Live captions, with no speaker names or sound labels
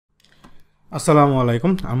আসসালামু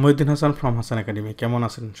আলাইকুম। আমি মহিউদ্দিন হাসান ফ্রম হাসান একাডেমি। কেমন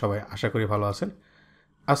আছেন সবাই? আশা করি ভালো আছেন।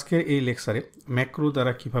 আজকের এই লেকচারে ম্যাক্রো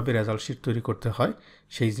দ্বারা কিভাবে রেজাল্ট শিট তৈরি করতে হয়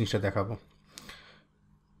সেই জিনিসটা দেখাবো।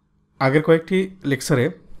 আগের কয়েকটি লেকচারে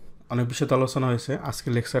অনেক বিশদ আলোচনা হয়েছে,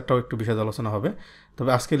 আজকের লেকচারটাও একটু বিশদ আলোচনা হবে, তবে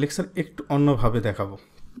আজকের লেকচার একটু অন্যভাবে দেখাবো।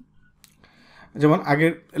 যেমন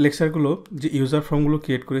আগের লেকচারগুলো যে ইউজার ফর্মগুলো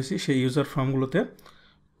ক্রিয়েট করেছি সেই ইউজার ফর্মগুলোতে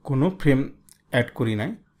কোনো ফ্রেম অ্যাড করি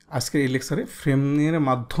নাই। আজকের এই লেকচারে ফ্রেমের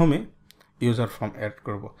মাধ্যমে ইউজার ফর্ম অ্যাড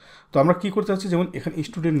করব। তো আমরা কি করতে চাচ্ছি, যেমন এখানে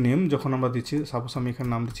স্টুডেন্ট নেম যখন আমরা দিচ্ছি, সাপোজ আমি এখানে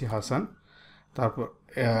নাম দিচ্ছি হাসান, তারপর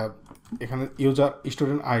এখানে ইউজার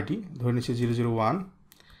স্টুডেন্ট আইডি ধরে নিচ্ছি 001,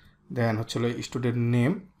 দেন হচ্ছিল স্টুডেন্ট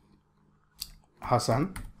নেম হাসান,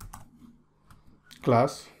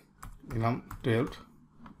 ক্লাস দিলাম 12,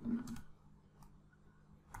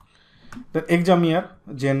 দেন এক্সাম ইয়ার,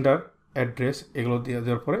 জেন্ডার, অ্যাড্রেস, এগুলো দিয়ে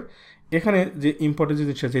দেওয়ার পরে এখানে যে ইম্পর্টেন্ট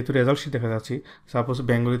জিনিসটা, যেহেতু রেজাল্ট শিট দেখা যাচ্ছে, সাপোজ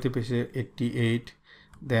বেঙ্গলিতে পেয়েছে 88,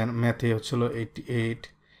 দেন ম্যাথে হচ্ছিলো 88,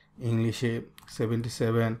 ইংলিশে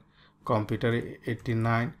 77, কম্পিউটারে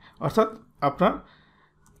 89, অর্থাৎ আপনার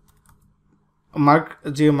মার্ক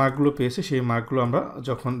যে মার্কগুলো পেয়েছে সেই মার্কগুলো আমরা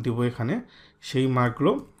যখন দিব এখানে, সেই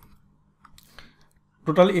মার্কগুলো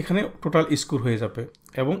টোটালি এখানে টোটাল স্কোর হয়ে যাবে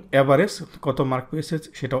এবং অ্যাভারেজ কত মার্ক পেয়েছে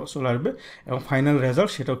সেটাও চলে আসবে এবং ফাইনাল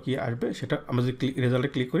রেজাল্ট সেটাও কি আসবে, সেটা আমরা যদি রেজাল্টে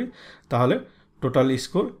ক্লিক করি তাহলে total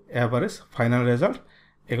score, average, final result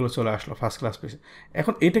এগুলো চলে আসলো ফার্স্ট ক্লাস পেয়েছে।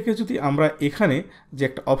 এখন এটাকে যদি আমরা এখানে যে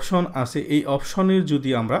একটা অপশন আছে, এই অপশনের যদি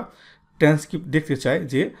আমরা ট্রান্সক্রিপ্ট দেখতে চাই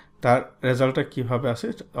যে তার রেজাল্টটা কীভাবে আসে,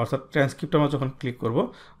 অর্থাৎ ট্রান্সক্রিপ্ট আমরা যখন ক্লিক করব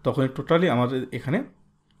তখন টোটালি আমাদের এখানে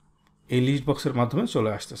এই লিস্ট বক্সের মাধ্যমে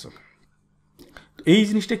চলে আসতেছে। এই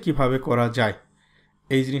জিনিসটা কিভাবে করা যায়,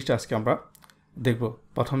 এই জিনিসটা আজকে আমরা দেখব।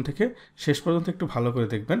 প্রথম থেকে শেষ পর্যন্ত একটু ভালো করে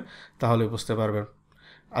দেখবেন, তাহলে বুঝতে পারবেন,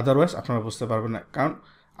 আদারওয়াইজ আপনারা বুঝতে পারবেন না। কারণ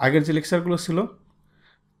আগের যে লেকচারগুলো ছিল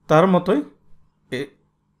তার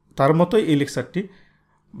মতোই এই লেকচারটি,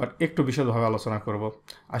 বাট একটু বিশদভাবে আলোচনা করব।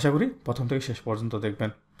 আশা করি প্রথম থেকে শেষ পর্যন্ত দেখবেন।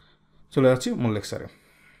 চলে যাচ্ছি মূল লেকচারে।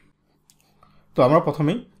 তো আমরা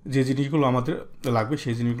প্রথমেই যে জিনিসগুলো আমাদের লাগবে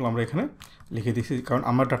সেই জিনিসগুলো আমরা এখানে লিখে দিচ্ছি, কারণ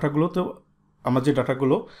আমার যে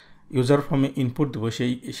ডাটাগুলো ইউজার ফর্মে ইনপুট দেবো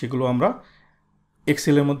সেগুলো আমরা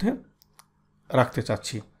এক্সেলের মধ্যে রাখতে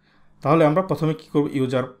চাচ্ছি। তাহলে আমরা প্রথমে কী করব,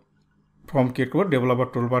 ইউজার ফর্ম ক্রিয়েট করব, ডেভেলপার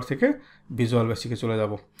টুলবার থেকে ভিজুয়াল বেসিকে চলে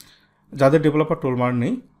যাব। যাদের ডেভেলপার টুলবার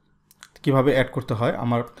নেই, কীভাবে অ্যাড করতে হয়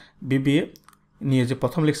আমার বিবিএ নিয়ে যে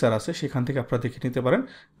প্রথম লেকচার আছে সেখান থেকে আপনারা দেখে নিতে পারেন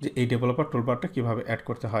যে এই ডেভেলপার টুলবারটা কীভাবে অ্যাড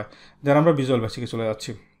করতে হয়। দেন আমরা ভিজুয়াল বেসিকে চলে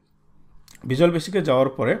যাচ্ছি। ভিজুয়াল বেসিকে যাওয়ার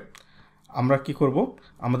পরে আমরা কি করব,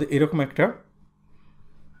 আমাদের এরকম একটা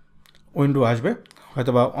উইন্ডো আসবে,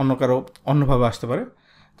 হয়তো বা অন্যভাবে আসতে পারে।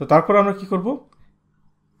 তো তারপর আমরা কি করব,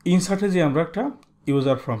 ইনসার্টে যে আমরা একটা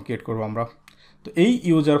ইউজার ফর্ম ক্রিয়েট করব আমরা। তো এই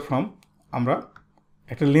ইউজার ফর্ম আমরা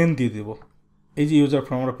একটা লেন দিয়ে দেব। এই যে ইউজার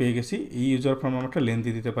ফর্ম আমরা পেয়ে গেছি, এই ইউজার ফর্ম আমরা একটা লেন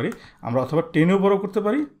দিয়ে দিতে পারি, আমরা অথবা টেনেও বড় করতে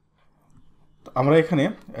পারি। তো আমরা এখানে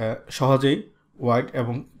সহজেই ওয়াইড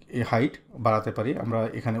এবং এই হাইট বাড়াতে পারি। আমরা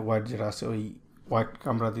এখানে ওয়াইড যেটা আছে ওই ওয়াইড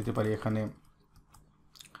আমরা দিতে পারি এখানে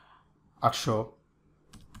 800,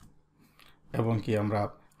 এবং কি আমরা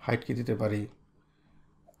হাইটকে দিতে পারি,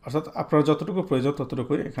 অর্থাৎ আপনার যতটুকু প্রয়োজন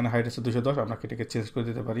ততটুকু। এখানে হাইট আছে 210, আমরা এটাকে চেঞ্জ করে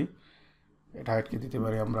দিতে পারি। এটা হাইটকে দিতে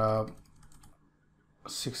পারি আমরা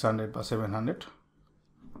 600 বা 700,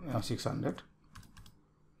 600।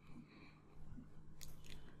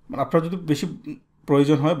 মানে আপনার যদি বেশি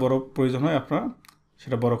প্রয়োজন হয়, বড় প্রয়োজন হয়, আপনারা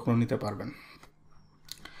সেটা বড় করে নিতে পারবেন।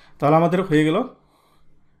 তাহলে আমাদের হয়ে গেল,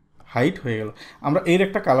 হাইট হয়ে গেল। আমরা এর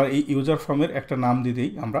একটা কালার, এই ইউজার ফর্মের একটা নাম দিয়ে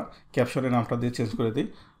দিই, আমরা ক্যাপশনের নামটা দিয়ে চেঞ্জ করে দিই।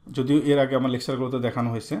 যদিও এর আগে আমার লেকচারগুলোতে দেখানো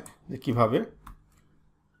হয়েছে যে কীভাবে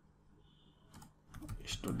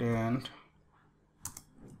স্টুডেন্ট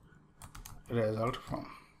রেজাল্ট ফর্ম।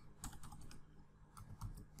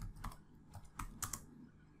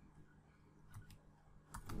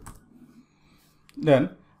 দেন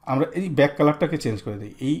আমরা এই ব্যাক কালারটাকে চেঞ্জ করে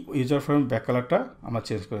দিই, এই ইউজার ফর্মের ব্যাক কালারটা আমরা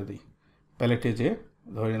চেঞ্জ করে দিই। প্যালেটে যে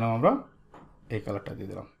ধরে নিলাম আমরা এই কালারটা দিয়ে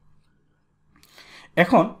দিলাম।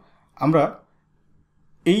 এখন আমরা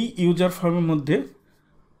এই ইউজার ফর্মের মধ্যে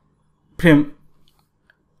ফ্রেম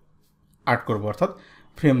আর্ট করব, অর্থাৎ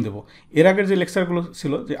ফ্রেম দেব। এর আগের যে লেকচারগুলো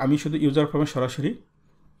ছিল যে আমি শুধু ইউজার ফর্মে সরাসরি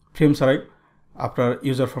ফ্রেম ছাড়াই আপনার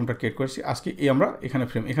ইউজার ফর্মটা ক্রিয়েট করেছি। আজকে আমরা এখানে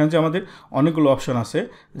ফ্রেম, এখানে যে আমাদের অনেকগুলো অপশন আছে,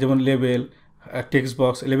 যেমন লেবেল, টেক্সট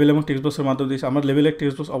বক্স, লেবেল এবং টেক্সট বক্সের মাধ্যমে দিয়েছি। আমার লেবেলের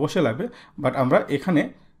টেক্সট বক্স অবশ্যই লাগবে, বাট আমরা এখানে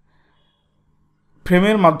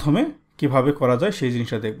ফ্রেমের মাধ্যমে কিভাবে করা যায় সেই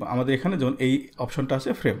জিনিসটা দেখব। আমাদের এখানে যেমন এই অপশনটা আছে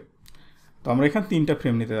ফ্রেম, তো আমরা এখানে 3টা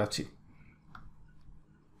ফ্রেম নিতে যাচ্ছি।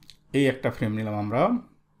 এই একটা ফ্রেম নিলাম আমরা,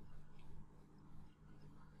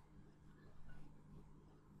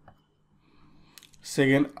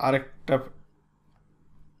 সেকেন্ড আরেকটা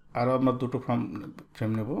আরও আমরা দুটো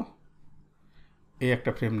ফ্রেম নেব। এই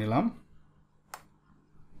একটা ফ্রেম নিলাম,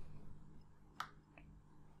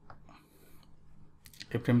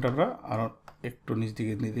 এই ফ্রেমটা আমরা আরও একটু নিচ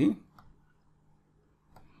দিকে নিয়ে দিই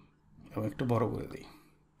এবং একটু বড় করে দিই।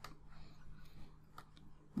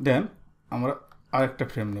 দেন আমরা আরেকটা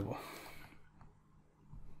ফ্রেম নেব।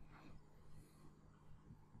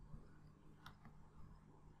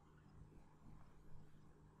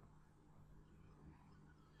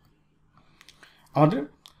 আমাদের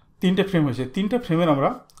তিনটে ফ্রেম হয়েছে। তিনটে ফ্রেমের আমরা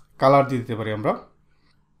কালার দিয়ে দিতে পারি। আমরা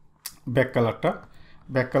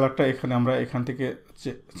ব্যাক কালারটা এখানে আমরা এখান থেকে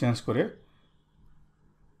চেঞ্জ করে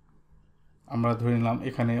আমরা ধরে নিলাম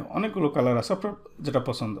এখানে অনেকগুলো কালার আছে, আপনার যেটা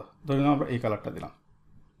পছন্দ ধরে নিলাম আমরা এই কালারটা দিলাম।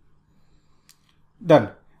 দেন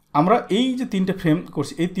আমরা এই যে তিনটে ফ্রেম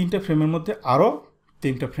করছি, এই তিনটে ফ্রেমের মধ্যে আরও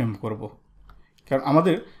তিনটে ফ্রেম করব। কারণ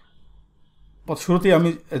আমাদের শুরুতেই আমি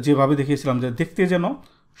যেভাবে দেখিয়েছিলাম যে দেখতে যেন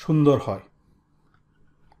সুন্দর হয়,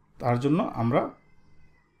 তার জন্য আমরা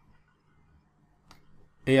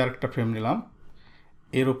এই আরেকটা ফ্রেম নিলাম,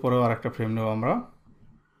 এর উপরেও আরেকটা ফ্রেম নেব আমরা।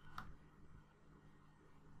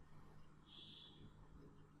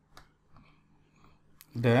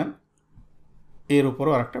 দেন এর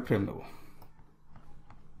উপরেও আরেকটা ফ্রেম নেব,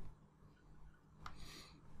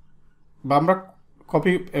 বা আমরা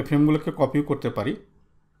ফ্রেমগুলোকে কপিও করতে পারি।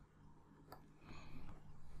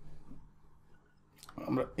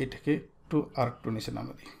 আমরা এটাকে আরেকটু নিচে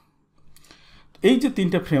নামিয়ে দিই। এই যে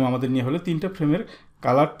তিনটা ফ্রেম আমাদের নিয়ে হলে, তিনটা ফ্রেমের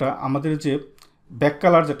কালারটা আমাদের যে ব্যাক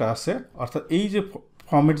কালার যেটা আছে, অর্থাৎ এই যে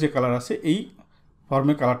ফর্মের যে কালার আছে, এই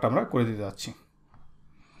ফর্মের কালারটা আমরা করে দিতে যাচ্ছি।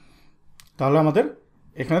 তাহলে আমাদের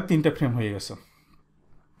এখানে তিনটা ফ্রেম হয়ে গেছে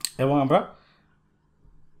এবং আমরা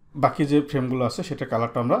বাকি যে ফ্রেমগুলো আছে সেটা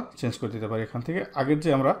কালারটা আমরা চেঞ্জ করে দিতে পারি। এখান থেকে আগের যে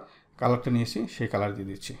আমরা কালারটা নিয়েছি সেই কালার দিয়ে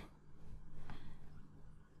দিচ্ছি।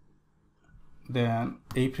 দেন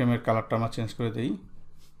এই ফ্রেমের কালারটা আমরা চেঞ্জ করে দিই।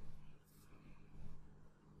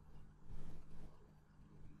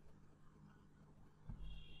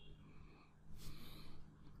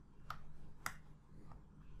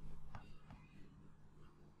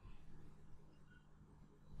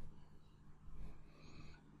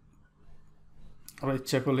 আমরা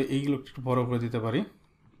ইচ্ছা করলে এইগুলো একটু বড় করে দিতে পারি।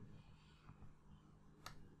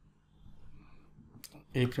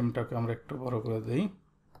 এই ফ্রেমটাকে আমরা একটু বড় করে দিই।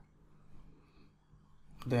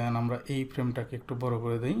 দেন আমরা এই ফ্রেমটাকে একটু বড়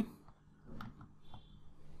করে দিই।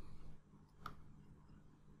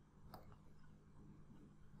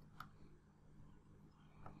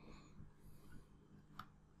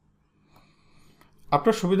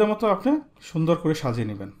 আপনার সুবিধা মতো আপনি সুন্দর করে সাজিয়ে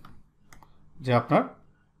নেবেন যে আপনার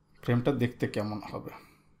ফ্রেমটা দেখতে কেমন হবে।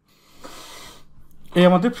 এই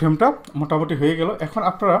আমাদের ফ্রেমটা মোটামুটি হয়ে গেল। এখন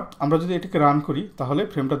আমরা যদি এটাকে রান করি তাহলে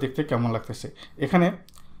ফ্রেমটা দেখতে কেমন লাগতেছে। এখানে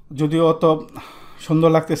যদিও অত সুন্দর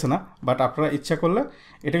লাগতেছে না, বাট আপনারা ইচ্ছা করলে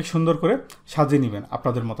এটাকে সুন্দর করে সাজিয়ে নেবেন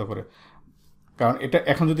আপনাদের মতো করে। কারণ এটা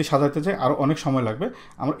এখন যদি সাজাতে চাই আরও অনেক সময় লাগবে।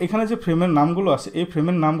 আমরা এখানে যে ফ্রেমের নামগুলো আছে, এই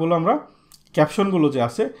ফ্রেমের নামগুলো আমরা ক্যাপশনগুলো যে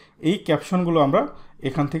আছে, এই ক্যাপশনগুলো আমরা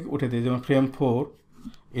এখান থেকে উঠে দিই। যেমন ফ্রেম 4,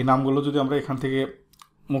 এই নামগুলো যদি আমরা এখান থেকে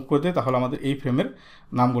মুভ করে দিই তাহলে আমাদের এই ফ্রেমের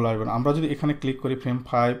নামগুলো আসবে না। আমরা যদি এখানে ক্লিক করি ফ্রেম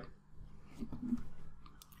 5,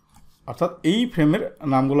 অর্থাৎ এই ফ্রেমের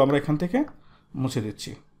নামগুলো আমরা এখান থেকে মুছে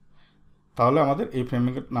দিচ্ছি, তাহলে আমাদের এই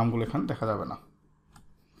ফ্রেমের নামগুলো এখানে দেখা যাবে না।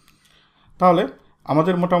 তাহলে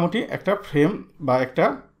আমাদের মোটামুটি একটা ফ্রেম বা একটা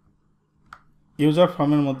ইউজার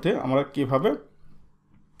ফর্মের মধ্যে আমরা কীভাবে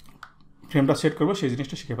ফ্রেমটা সেট করব সেই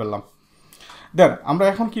জিনিসটা শিখে ফেললাম। দেন আমরা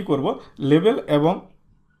এখন কি করব, লেবেল এবং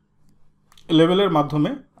লেবেলের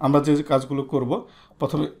মাধ্যমে আমরা যে কাজগুলো করব,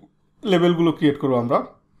 প্রথমে লেবেলগুলো ক্রিয়েট করব আমরা।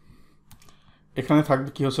 এখানে থাকবে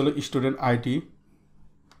কি হচ্ছিল স্টুডেন্ট আইডি,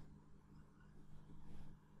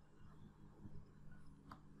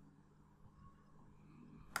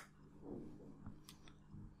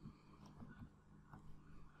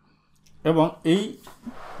 এবং এই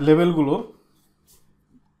লেবেলগুলো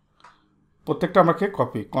প্রত্যেকটা আমাকে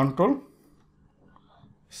কপি কন্ট্রোল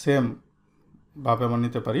সেম ভাবে আমরা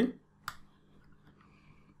নিতে পারি।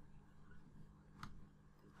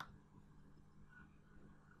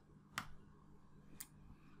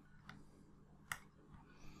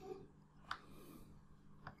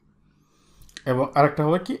 এবং আরেকটা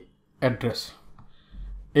হবে কি অ্যাড্রেস,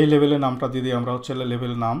 এই লেভেলের নামটা দিয়ে দিই আমরা হচ্ছে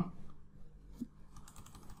লেভেল নাম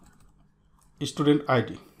স্টুডেন্ট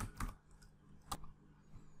আইডি।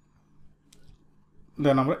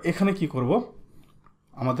 দেন আমরা এখানে কি করব,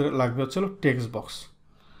 আমাদের লাগবে হচ্ছে টেক্সট বক্স,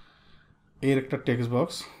 এর একটা টেক্সট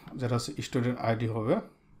বক্স যেটা হচ্ছে স্টুডেন্ট আইডি হবে।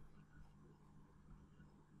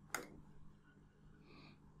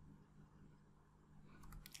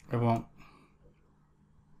 এবং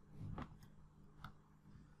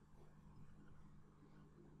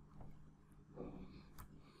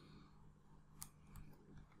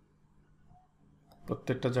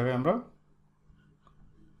প্রত্যেকটা জায়গায় আমরা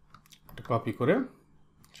এটা কপি করে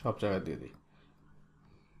সব জায়গায় দিয়ে দিই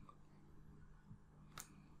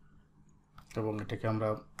এবং এটাকে আমরা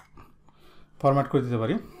ফরম্যাট করে দিতে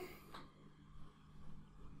পারি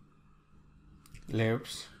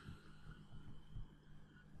লেফটস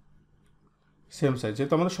সেম সাইজ,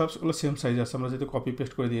 যেহেতু আমাদের সবগুলো সেম সাইজ আছে, আমরা যেহেতু কপি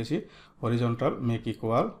পেস্ট করে দিয়েছি, হরিজন্টাল মেক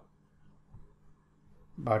ইকুয়াল,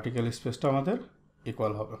 ভার্টিক্যাল স্পেসটা আমাদের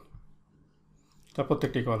ইকুয়াল হবে, তা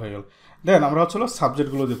প্রত্যেকটা ইকুয়াল হয়ে গেল। দেন আমরা হচ্ছিল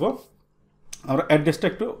সাবজেক্টগুলো দিব, আমরা অ্যাড্রেসটা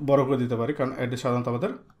একটু বড় করে দিতে পারি, কারণ অ্যাড্রেস সাধারণত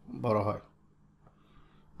আমাদের বড় হয়।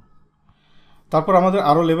 তারপর আমাদের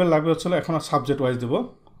আরও লেভেল লাগবে হচ্ছিল, এখন সাবজেক্ট ওয়াইজ দেবো,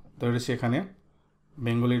 ধরেছি এখানে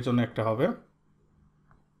বেঙ্গলির জন্য একটা হবে,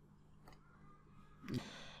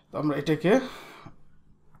 তো আমরা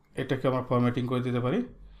এটাকে আমরা ফরম্যাটিং করে দিতে পারি,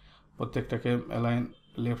 প্রত্যেকটাকে অ্যালাইন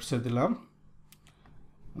লেফটসে দিলাম।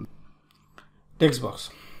 টেক্সট বক্স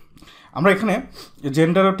আমরা এখানে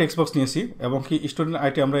জেন্ডার ও টেক্সট বক্স নিয়েছি এবং কি স্টুডেন্ট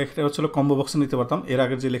আইটি আমরা এটা হচ্ছিল কম্বো বক্সে নিতে পারতাম, এর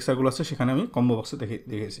আগের যে লেকচারগুলো আছে সেখানে আমি কম্বো বক্সে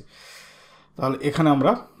দেখেছি। তাহলে এখানে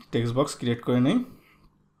আমরা টেক্সট বক্স ক্রিয়েট করে নিই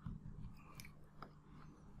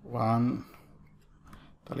 1,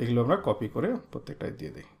 তাহলে এগুলো আমরা কপি করে প্রত্যেকটাই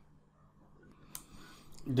দিয়ে দিই।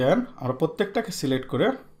 দেন আমরা প্রত্যেকটাকে সিলেক্ট করে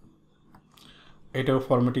এটাও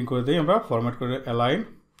ফরম্যাটিং করে দিই, আমরা ফরম্যাট করে অ্যালাইন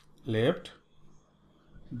লেফট,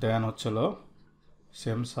 দেন হচ্ছিল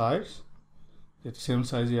সেম সাইজ, যেহেতু সেম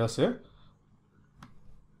সাইজই আছে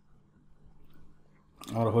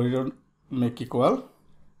আমরা হরিজন্টাল মেক ইকুয়াল,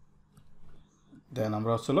 দেন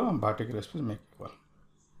আমরা হচ্ছিল ভার্টিক্যাল স্পেস মেক ইকুয়াল।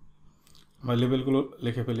 আমরা লেভেলগুলো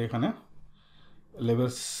লিখে ফেলি এখানে,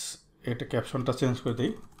 লেভেলস এটা ক্যাপশনটা চেঞ্জ করে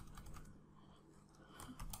দিই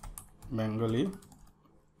বেঙ্গলি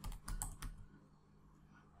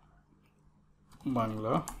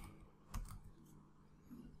বাংলা,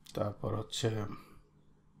 তারপর হচ্ছে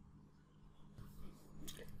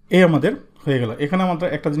এই আমাদের হয়ে গেল। এখানে আমরা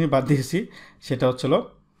একটা জিনিস বাদ দিয়েছি, সেটা হচ্ছিল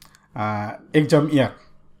এক্সাম ইয়ার।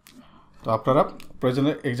 তো আপনারা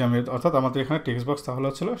প্রয়োজনে এক্সাম ইয়ার, অর্থাৎ আমাদের এখানে টেক্সট বক্স তাহলে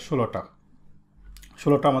হচ্ছিল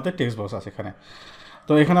 16টা আমাদের টেক্সট বক্স আছে এখানে।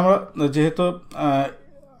 তো এখানে আমরা যেহেতু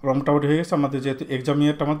মোটামুটি হয়ে গেছে, আমাদের যেহেতু এক্সাম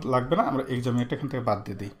ইয়ারটা আমাদের লাগবে না, আমরা এক্সাম ইয়ারটা এখান থেকে বাদ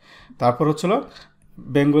দিয়ে দিই। তারপর হচ্ছিল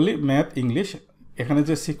বেঙ্গলি, ম্যাথ, ইংলিশ, এখানে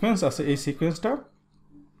যে সিকোয়েন্স আছে এই সিকোয়েন্সটা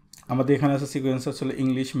আমাদের এখানে আছে, সিকোয়েন্স হচ্ছিল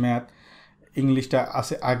ইংলিশ, ম্যাথ, ইংলিশটা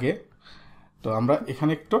আছে আগে, তো আমরা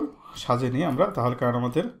এখানে একটু সাজিয়ে নিই আমরা, তাহলে কারণ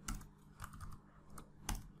আমাদের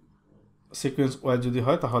সিকোয়েন্স ওয়াইজ যদি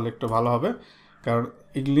হয় তাহলে একটু ভালো হবে, কারণ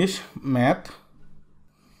ইংলিশ, ম্যাথ,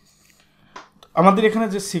 আমাদের এখানে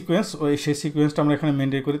যে সিকোয়েন্স সেই সিকোয়েন্সটা আমরা এখানে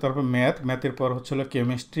মেনটেন করি। তারপর ম্যাথের পর হচ্ছিল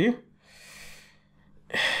কেমিস্ট্রি,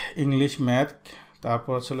 ইংলিশ, ম্যাথ,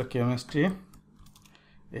 তারপর হচ্ছিল কেমিস্ট্রি,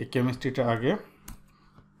 এই কেমিস্ট্রিটা আগে।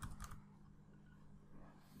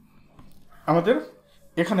 আমাদের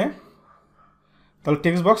এখানে তাহলে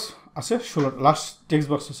টেক্সট বক্স আছে 16, লাস্ট টেক্সট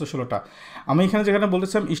বক্স হচ্ছে 16টা। আমি এখানে যেখানে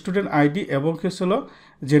বলতেছিলাম স্টুডেন্ট আইডি এবং কি হচ্ছিল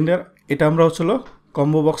জেন্ডার, এটা আমরা হচ্ছিল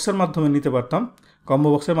কম্বো বক্সের মাধ্যমে নিতে পারতাম। কম্বো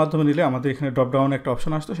বক্সের মাধ্যমে নিলে আমাদের এখানে ড্রপডাউন একটা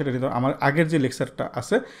অপশন আসতো, সেটা নিতে আমার আগের যে লেকচারটা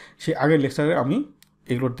আছে সেই আগের লেকচারে আমি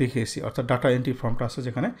এগুলো দেখিয়েছি, অর্থাৎ ডাটা এন্ট্রি ফর্মটা আছে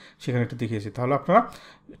যেখানে, সেখানে একটা দেখিয়েছি। তাহলে আপনারা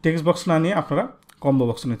টেক্সট বক্স না নিয়ে আপনারা কম্বো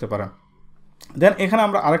বক্স নিতে পারেন। দেন এখানে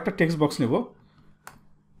আমরা আরেকটা টেক্সট বক্স নেব,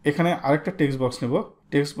 এখানে আরেকটা টেক্সট বক্স নেব,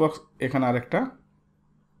 টেক্সট বক্স এখানে আরেকটা,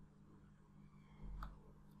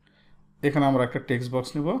 এখানে আমরা একটা টেক্সট বক্স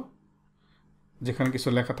নেব যেখানে কিছু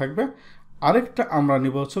লেখা থাকবে, আরেকটা আমরা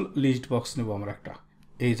নেব হচ্ছে লিস্ট বক্স নেব আমরা একটা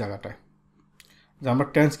এই জায়গাটায়, যে আমরা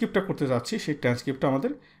ট্রান্সক্রিপ্টটা করতে যাচ্ছি সেই ট্রান্সক্রিপ্টটা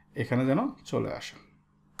আমাদের এখানে যেন চলে আসে।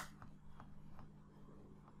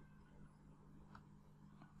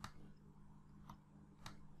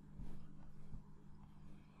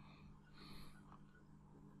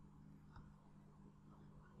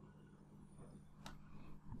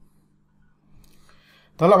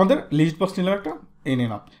 তাহলে আমাদের লিস্ট বক্স নিলাম একটা, এই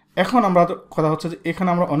নিলাম। এখন আমরা কথা হচ্ছে যে এখানে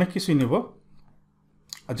আমরা অনেক কিছুই নেব,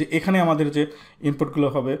 যে এখানে আমাদের যে ইনপুটগুলো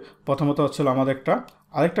হবে, প্রথমত হচ্ছিল আমাদের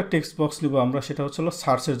আরেকটা টেক্সট বক্স নিব আমরা, সেটা হচ্ছিল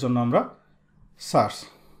সার্চের জন্য। আমরা সার্চ,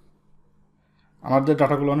 আমাদের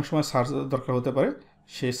ডাটাগুলো অনেক সময় সার্চ দরকার হতে পারে,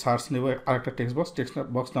 সেই সার্চ নেব আরেকটা টেক্সট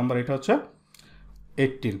বক্স নাম্বার এটা হচ্ছে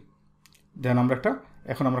 18। দেন আমরা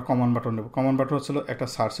এখন আমরা কমন বাটন নেব, কমন বাটন হচ্ছিল একটা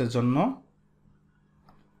সার্চের জন্য।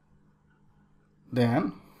 দেন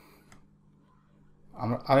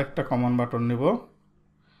আমরা আরেকটা কমন বাটন নেব,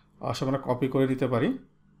 অবশ্য আমরা কপি করে নিতে পারি,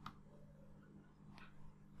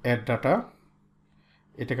 অ্যাড ডাটা,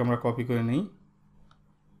 এটাকে আমরা কপি করে নিই।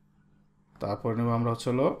 তারপর নেব আমরা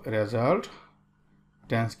হচ্ছিল রেজাল্ট,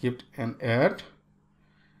 ট্রান্সক্রিপ্ট অ্যান্ড অ্যাড,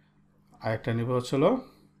 আরেকটা নেব হচ্ছিল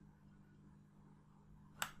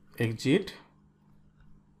এক্সিট,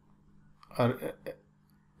 আর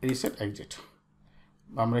রিসেট এক্সিট,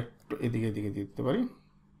 আমরা একটু এদিকে এদিকে দিতে পারি।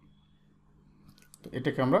 তো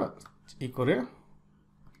এটাকে আমরা ই করে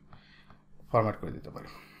ফরম্যাট করে দিতে পারি।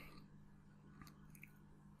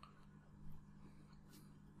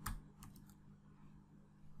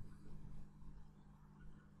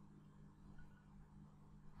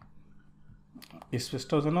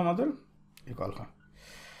 স্পেসটাও যেন আমাদের ইকুয়াল হয়।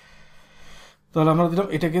 তাহলে আমরা দিলাম,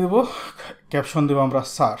 এটাকে দেবো ক্যাপশন দেবো আমরা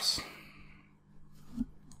সার্চ।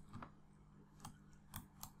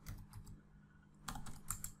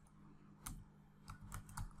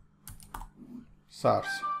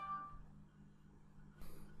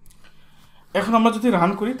 এখন আমরা যদি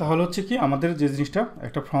রান করি তাহলে হচ্ছে কি আমাদের যে জিনিসটা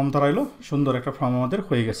একটা ফর্ম দাঁড়াইলো, সুন্দর একটা ফর্ম আমাদের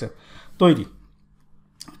হয়ে গেছে তৈরি।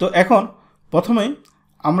 তো এখন প্রথমেই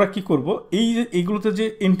আমরা কি করব, এইগুলোতে যে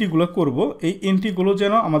এন্ট্রিগুলো করব, এই এন্ট্রিগুলো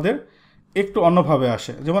যেন আমাদের একটু অন্যভাবে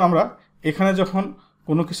আসে। যেমন আমরা এখানে যখন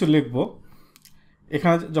কোনো কিছু লিখব,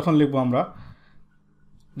 এখানে যখন লিখব আমরা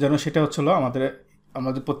যেন সেটা হচ্ছিল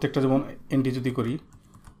আমাদের প্রত্যেকটা, যেমন এন্ট্রি যদি করি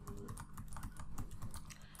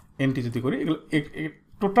এগুলো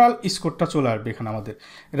টোটাল স্কোরটা চলে আসবে, এখানে আমাদের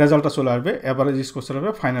রেজাল্টটা চলে আসবে, অ্যাভারেজ স্কোর চলে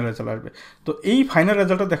আসবে, ফাইনাল রেজাল্ট আসবে। তো এই ফাইনাল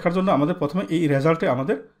রেজাল্টটা দেখার জন্য আমাদের প্রথমে এই রেজাল্টে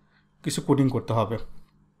আমাদের কিছু কোডিং করতে হবে।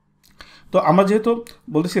 তো আমরা যেহেতু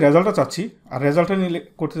বলতেছি রেজাল্টটা চাচ্ছি আর রেজাল্টটা নিয়ে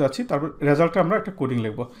করতে যাচ্ছি, তারপর রেজাল্টে আমরা একটা কোডিং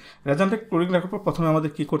লিখবো। রেজাল্টে কোডিং লেখার পর প্রথমে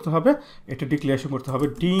আমাদের কী করতে হবে, এটা ডিক্লারেশন করতে হবে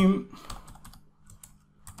ডিম।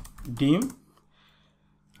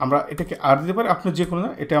 আমরা এটাকে আর দিতে পারি, আপনি যে কোনো,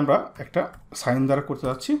 এটা আমরা একটা সাইন দ্বারা করতে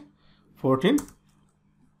যাচ্ছি 14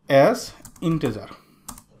 অ্যাজ ইন্টেজার।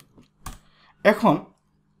 এখন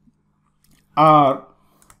আর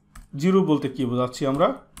 0 বলতে কি বোঝাচ্ছি, আমরা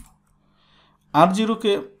আর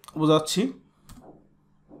 0কে বোঝাচ্ছি,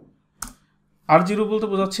 আর 0 বলতে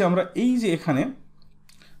বোঝাচ্ছি আমরা এই যে এখানে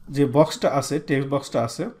যে বক্সটা আছে, টেক্সট বক্সটা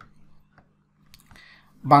আছে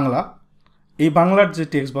বাংলা, এই বাংলার যে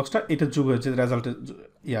টেক্সট বক্সটা, এটা যোগ হয়ে যে রেজাল্টে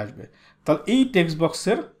আসবে। তাহলে এই টেক্সট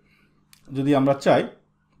বক্সের যদি আমরা চাই,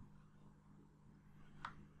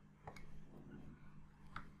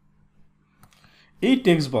 এই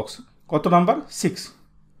টেক্সট বক্স কত নাম্বার 6,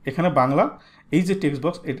 এখানে বাংলা এই যে টেক্সট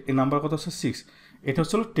বক্স এই নাম্বার কত হচ্ছে 6, এটা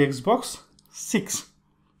হচ্ছে text box 6,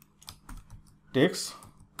 text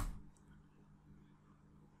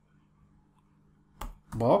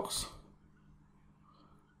box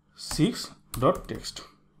 6.text।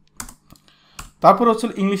 তারপর হচ্ছে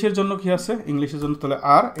ইংলিশের জন্য কি আছে, ইংলিশের জন্য তাহলে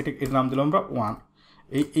আর, এর নাম দিলাম আমরা 1।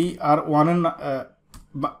 এই আর 1-এর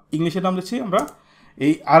ইংলিশের নাম দিচ্ছি আমরা,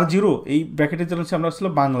 এই আর 0 এই ব্র্যাকেটের জন্য আমরা আসলে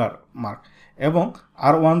বাংলার মার্ক, এবং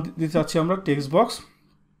আর 1 দিতে চাচ্ছি আমরা টেক্সট বক্স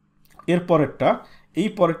এর পরেরটা, এই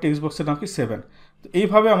পরের টেক্সট বক্সের নাম কি 7। তো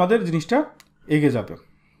এইভাবে আমাদের জিনিসটা এগিয়ে যাবে।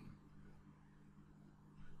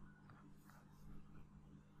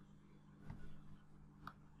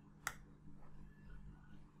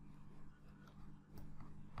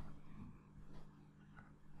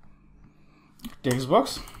 টেক্সট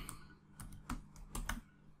বক্স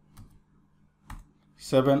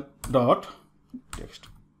 7.text,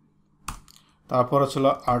 তারপর ছিল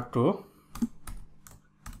R2,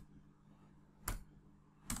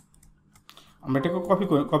 আমরা এটাকে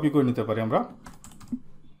কপি করে নিতে পারি আমরা,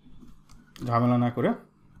 ঝামেলা না করে।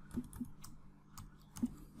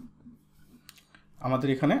 আমাদের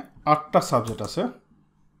এখানে 8টা সাবজেক্ট আছে,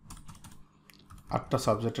 8টা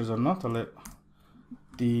সাবজেক্টের জন্য তাহলে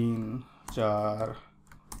 3, 4,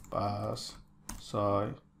 5, 6,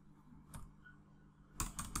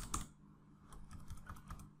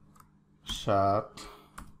 7,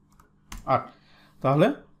 8। তাহলে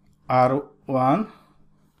R1,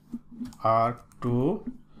 R2,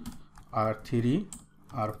 R3,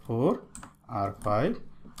 R4, R5,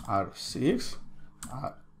 R6,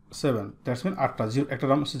 R7, that's mean 8টা, একটা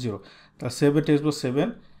নাম হচ্ছে 0। তাহলে 7 টেক্সট বক্স 7,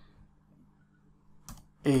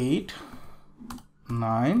 8,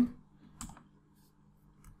 9,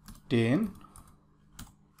 10,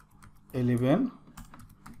 11,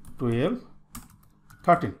 12,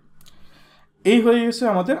 13। এই হয়ে গেছে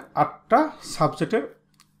আমাদের 8টা সাবজেক্টের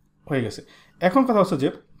হয়ে গেছে। এখন কথা হচ্ছে যে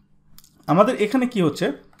আমাদের এখানে কি হচ্ছে,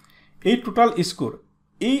 এই টোটাল স্কোর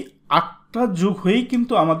এই 8টা যোগ হয়েই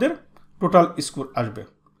কিন্তু আমাদের টোটাল স্কোর আসবে।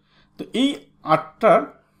 তো এই 8টার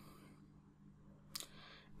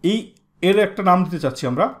এর একটা নাম দিতে চাচ্ছি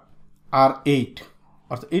আমরা R8,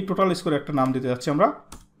 অর্থাৎ এই টোটাল স্কোর একটা নাম দিতে যাচ্ছি আমরা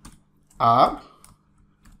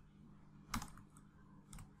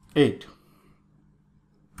R8।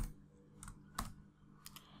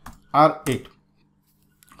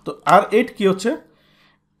 তো R8 কি হচ্ছে,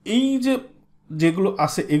 এই যেগুলো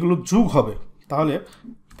আছে এগুলো যোগ হবে। তাহলে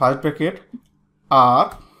ফার্স্ট ব্র্যাকেট আর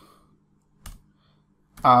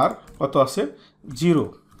কত আছে 0,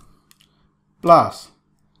 প্লাস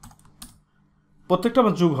প্রত্যেকটা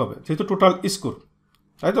আমার যোগ হবে যেহেতু টোটাল স্কোর,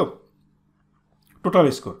 তাই তো, টোটাল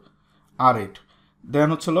স্কোর R8, দেন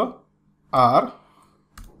হচ্ছিল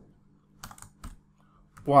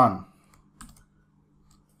R1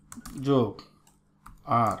 যোগ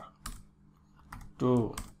R2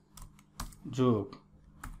 যোগ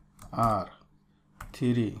R3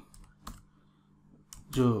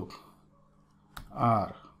 যোগ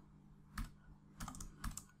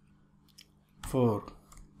R4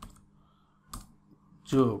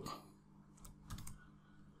 যোগ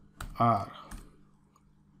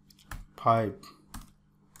R5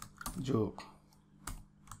 যোগ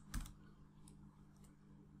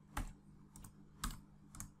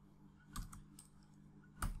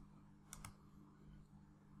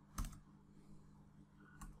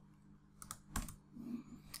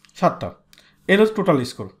সাতটা, এর হচ্ছে টোটাল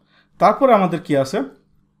স্কোর। তারপরে আমাদের কি আছে,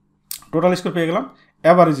 টোটাল স্কোর পেয়ে গেলাম,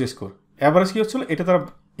 অ্যাভারেজ স্কোর। অ্যাভারেজ কি হচ্ছিল, এটা তারা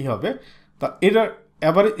ই হবে, তা এটা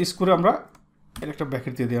অ্যাভারেজ স্কোরে আমরা এর একটা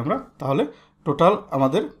ব্র্যাকেট দিয়ে দিই আমরা, তাহলে টোটাল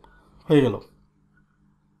আমাদের হয়ে গেল।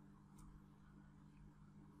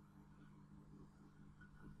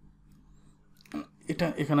 এটা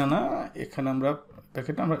এখানে না, এখানে আমরা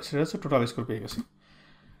ব্র্যাকেটটা আমরা সেটা হচ্ছে টোটাল স্কোর পেয়ে গেছি।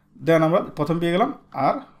 দেন আমরা প্রথম পেয়ে গেলাম,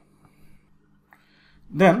 আর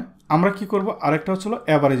দেন আমরা কি করব, আরেকটা হচ্ছিল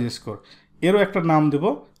অ্যাভারেজ স্কোর, এরও একটা নাম দেব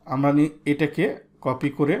আমরা। এটাকে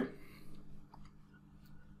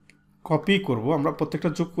কপি করব আমরা, প্রত্যেকটা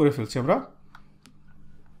যোগ করে ফেলছি আমরা।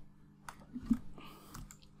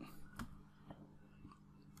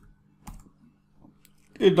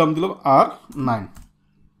 এর নাম দিলাম R9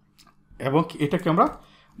 এবং এটাকে আমরা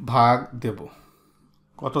ভাগ দেব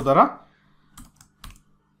কত দ্বারা,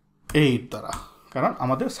 8 দ্বারা, কারণ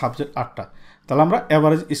আমাদের সাবজেক্ট 8টা। তাহলে আমরা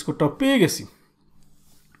অ্যাভারেজ স্কোরটা পেয়ে গেছি।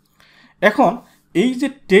 এখন এই যে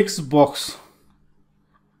টেক্সট বক্স,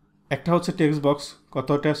 একটা হচ্ছে টেক্সট বক্স,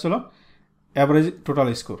 কতটা আসছিল অ্যাভারেজ টোটাল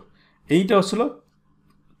স্কোর, এইটা হচ্ছিল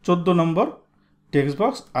 14 নম্বর টেক্সট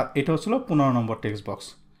বক্স, আর এটা হচ্ছিল 15 নম্বর টেক্সট বক্স।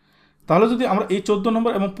 তাহলে যদি আমরা এই 14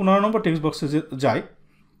 নম্বর এবং 15 নম্বর টেক্সট বক্সে যাই,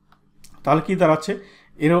 তাহলে কি দাঁড়াচ্ছে,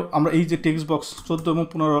 এরও আমরা এই যে টেক্সট বক্স 14 এবং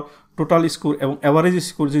 15 টোটাল স্কোর এবং অ্যাভারেজ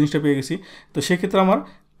স্কোর জিনিসটা পেয়ে গেছি। তো সেক্ষেত্রে আমার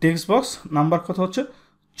টেক্সট বক্স নাম্বার কত হচ্ছে,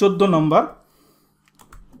 14 নম্বর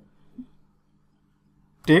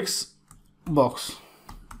text box,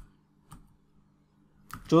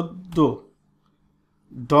 14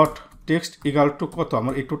 dot text equal to কত,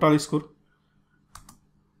 আমার এই টোটাল স্কোর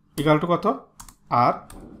ইকাল টু কত,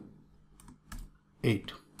 R8।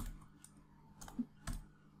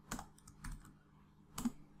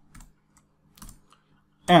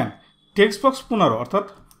 অ্যান্ড টেক্সট বক্স 15 অর্থাৎ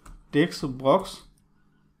টেক্সট বক্স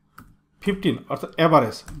 15 অর্থাৎ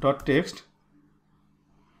অ্যাভারেজ ডট টেক্সট,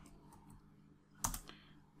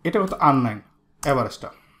 এটা কত, R9 অ্যাভারেজটা,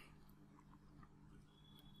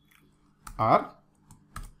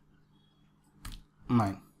 R9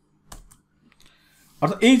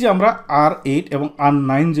 অর্থাৎ এই যে আমরা R8 এবং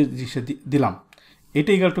R9 যে জিনিসটা দিলাম,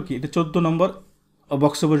 এটা ইকাল টু কি, এটা 14 নম্বর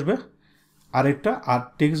বক্সে বসবে আরেকটা, আর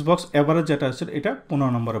টেক্সট বক্স অ্যাভারেজ যেটা আছে এটা 15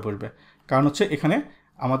 নম্বরে বসবে, কারণ হচ্ছে এখানে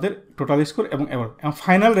আমাদের টোটাল স্কোর এবং অ্যাভারেজ এবং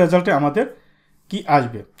ফাইনাল রেজাল্টে আমাদের কি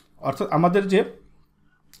আসবে, অর্থাৎ আমাদের যে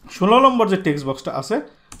 16 নম্বর যে টেক্সট বক্সটা আছে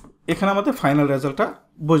এখানে আমাদের ফাইনাল রেজাল্টটা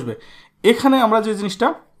বসবে। এখানে আমরা যে জিনিসটা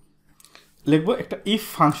লিখবো, একটা ইফ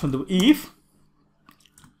ফাংশন দেবো, ইফ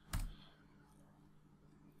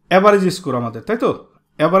অ্যাভারেজ স্কোর আমাদের, তাই তো,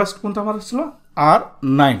 অ্যাভারেজ কোনটা আমাদের ছিল,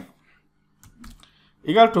 R9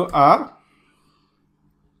 equal to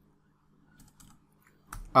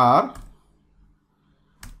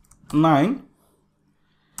R9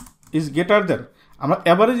 is greater than, আমরা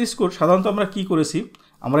অ্যাভারেজ স্কোর সাধারণত আমরা কি করেছি,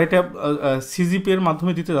 আমরা এটা সিজিপির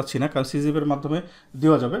মাধ্যমে দিতে যাচ্ছি না, কারণ সিজিপির মাধ্যমে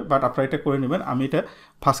দেওয়া যাবে, বাট আপনারা এটা করে নেবেন। আমি এটা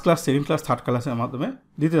first class, second class, third ক্লাসের মাধ্যমে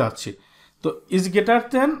দিতে যাচ্ছি। তো is greater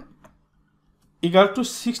than equal to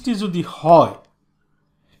 60 যদি হয়,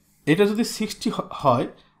 এটা যদি 60 হয়,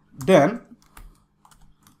 দেন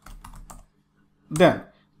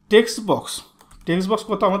টেক্সট বক্স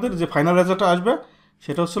কত আমাদের যে ফাইনাল রেজাল্টটা আসবে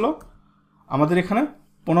সেটা হচ্ছিল আমাদের এখানে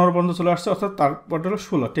 15 পর্যন্ত চলে আসছে, অর্থাৎ তারপরটা হলো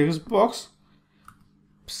 16, text box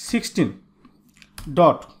 16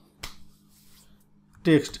 dot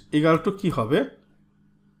text equal to কী হবে,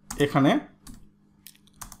 এখানে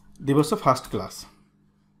দিবস ফার্স্ট ক্লাস,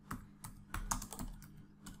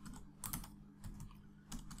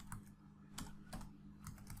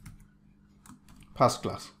 ফার্স্ট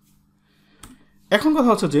ক্লাস। এখন কথা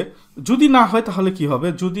হচ্ছে যে যদি না হয় তাহলে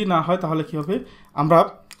কি হবে, আমরা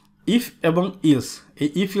ইফ এবং ইলস, এই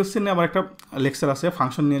ইফ ইলস নিয়ে আমার একটা লেকচার আছে,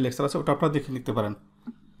 ফাংশন নিয়ে লেকচার আছে, ওটা আপনারা দেখে নিতে পারেন।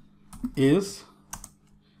 ইলস,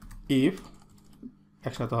 ইফ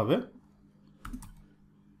একসাথে হবে,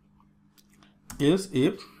 else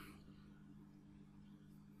if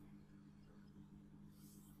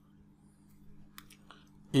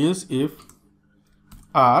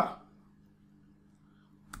r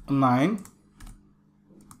 9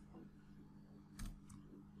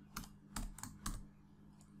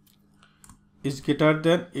 is greater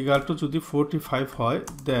than equal to যদি 45 হয়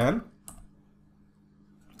then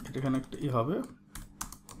এখানে একটা ই হবে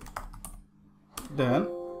then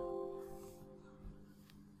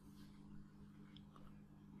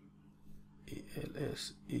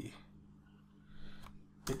ELSE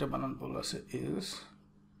এটা বানান বলা আছে is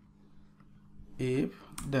if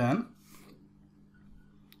then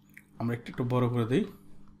আমরা একটু বড় করে দেই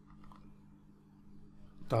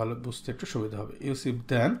তাহলে বুঝতে একটু সুবিধা হবে else if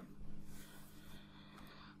then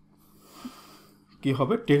কি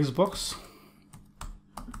হবে text box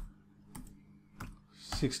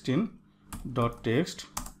 16.text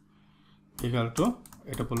equal to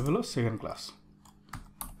এটা বলবে হলো second class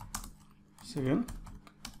second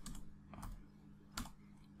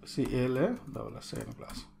CLA second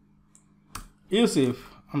class else if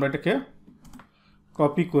আমরা এটাকে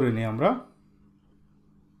কপি করে নিই আমরা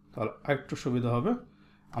তাহলে আরেকটু সুবিধা হবে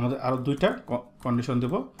আমাদের আরো দুইটা কন্ডিশন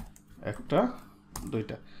দেব একটা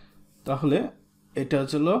দুইটা তাহলে এটা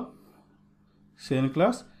হলো সেকেন্ড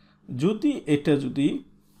ক্লাস যদি এটা যদি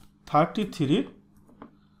 33 এর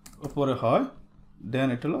উপরে হয় দেন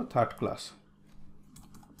এটা হলো থার্ড ক্লাস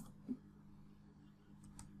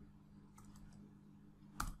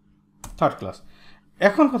থার্ড ক্লাস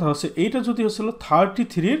এখন কথা হচ্ছে এইটা যদি হচ্ছে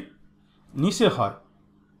 33 এর নিচে হয়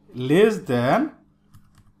লেস দেন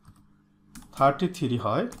 33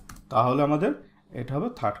 হয় তাহলে আমাদের এটা হবে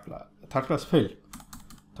third class fail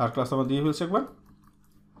third class আমরা দিয়ে ফেলছি একবার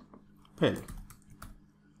ফেল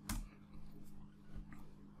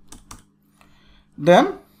দেন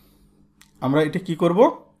আমরা এটা কি করব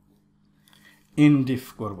ইনডিফ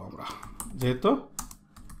করব আমরা যেহেতু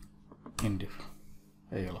ইনডিফ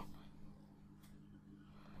হয়ে গেল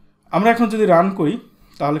আমরা এখন যদি রান করি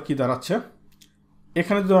তাহলে কি দাঁড়াচ্ছে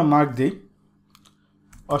এখানে যদি আমরা মার্ক দেই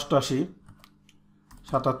 88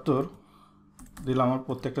 77 দিলাম আমার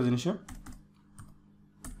প্রত্যেকটা জিনিসে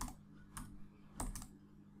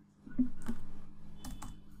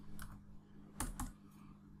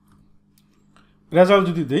রেজাল্ট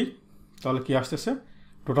যদি দেই তাহলে কি আসতেছে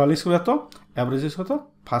টোটাল স্কোর এত অ্যাভারেজ স্কোর কত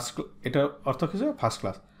ফার্স্ট এটা অর্থ কি ফার্স্ট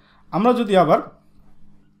ক্লাস আমরা যদি আবার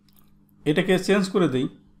এটাকে চেঞ্জ করে দেই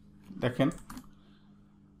দেখেন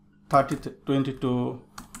 30 22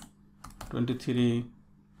 23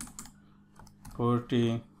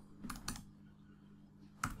 40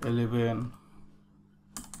 11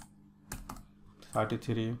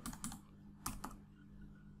 33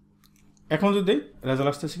 এখন যদি রেজাল্ট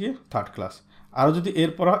আসতেছে কি থার্ড ক্লাস আর যদি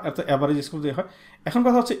এরপর এত অ্যাভারেজ স্কোর দেওয়া হয় এখন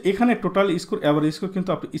কথা হচ্ছে এখানে টোটাল স্কোর অ্যাভারেজ স্কোর কিন্তু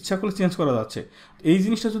আপনি ইচ্ছা করলে চেঞ্জ করা যাচ্ছে এই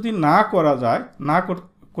জিনিসটা যদি না করা যায় না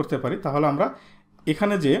করতে পারি তাহলে আমরা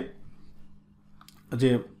এখানে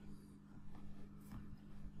যে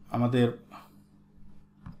আমাদের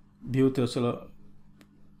ভিউতে হচ্ছিল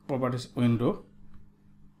প্রপার্টিস উইন্ডো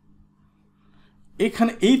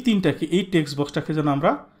এখানে এই তিনটাকে এই টেক্সট বক্সটাকে যেন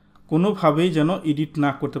আমরা কোনোভাবেই যেন এডিট না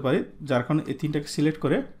করতে পারি যার কারণে এই তিনটাকে সিলেক্ট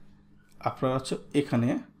করে আপনারা হচ্ছে এখানে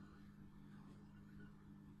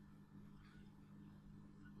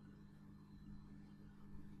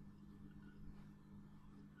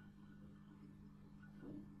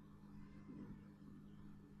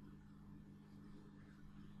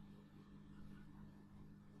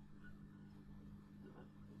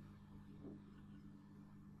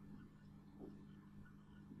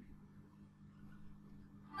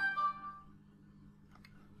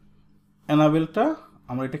এনাবেলটা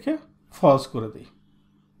আমরা এটাকে ফলস করে দিই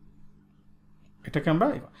এটাকে আমরা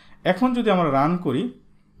এখন যদি আমরা রান করি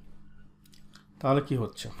তাহলে কি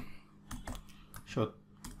হচ্ছে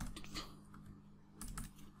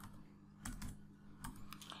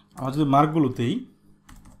আমরা যদি মার্কগুলো দেই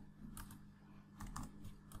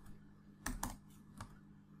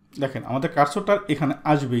দেখেন আমাদের কার্সরটা এখানে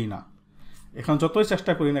আসবেই না এখন যতই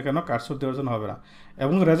চেষ্টা করি না কেন কার্সর দেওয়ার জন্য হবে না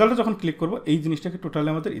এবং রেজাল্টে যখন ক্লিক করব এই জিনিসটাকে টোটালি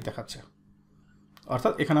আমাদের দেখাচ্ছে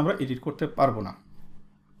অর্থাৎ এখানে আমরা এডিট করতে পারবো না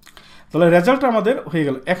তাহলে রেজাল্টটা আমাদের হয়ে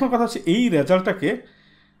গেল এখন কথা হচ্ছে এই রেজাল্টটাকে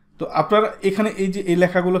তো আপনারা এখানে এই যে এই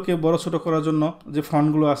লেখাগুলোকে বড় ছোট করার জন্য যে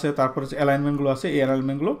ফন্টগুলো আছে তারপরে যে অ্যালাইনমেন্টগুলো আছে এই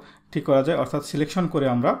অ্যালাইনমেন্টগুলো ঠিক করা যায় অর্থাৎ সিলেকশন করে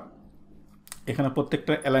আমরা এখানে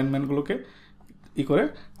প্রত্যেকটা অ্যালাইনমেন্টগুলোকে করে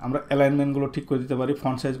আমরা অ্যালাইনমেন্টগুলো ঠিক করে দিতে পারি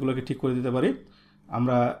ফন্ট সাইজগুলোকে ঠিক করে দিতে পারি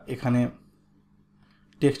আমরা এখানে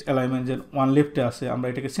টেক্সট অ্যালাইনমেন্ট যে ওয়ান লেফটে আছে আমরা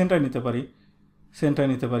এটাকে সেন্টারে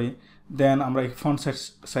নিতে পারি দেন আমরা এই ফন্ট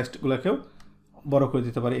সাইজগুলোকেও বড় করে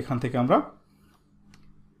দিতে পারি এখান থেকে আমরা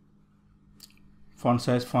ফন্ট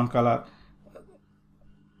সাইজ, ফন্ট কালার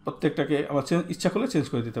প্রত্যেকটাকে আমরা ইচ্ছা করলে চেঞ্জ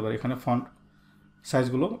করে দিতে পারি। এখানে ফন্ট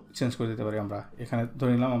সাইজগুলো চেঞ্জ করে দিতে পারি আমরা। এখানে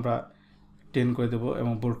ধরে নিলাম আমরা 10 করে দেবো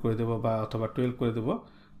এবং বোল্ড করে দেবো বা অথবা 12 করে দেবো।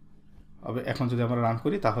 এখন যদি আমরা রান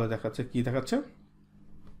করি তাহলে দেখাচ্ছে, কি দেখাচ্ছে,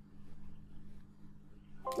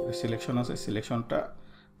 সিলেকশন আছে, সিলেকশনটা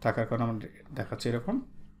থাকার কারণে আমরা দেখাচ্ছে এরকম।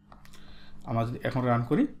 আমরা যদি এখন রান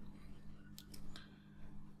করি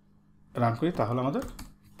তাহলে আমাদের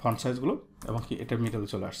ফন্ট সাইজগুলো এবং কি এটা মিডলে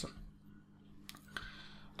চলে আসছে।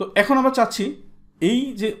 তো এখন আমরা চাচ্ছি এই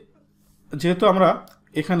যেহেতু আমরা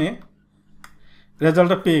এখানে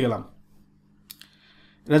রেজাল্টটা পেয়ে গেলাম,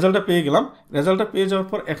 রেজাল্টটা পেয়ে যাওয়ার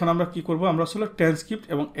পর এখন আমরা কি করব, আমরা আসলে ট্রান্সক্রিপ্ট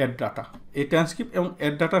এবং অ্যাড ডাটা। এই ট্রান্সক্রিপ্ট এবং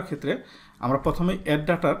অ্যাড ডাটার ক্ষেত্রে আমরা প্রথমে অ্যাড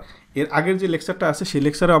ডাটার এর আগের যে লেকচারটা আছে সেই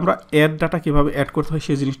লেকচারে আমরা অ্যাড ডাটা কীভাবে অ্যাড করতে হয়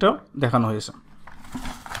সেই জিনিসটাও দেখানো হয়েছে।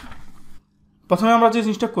 প্রথমে আমরা যে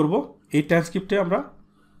জিনিসটা করব, এই ট্রান্সক্রিপ্টে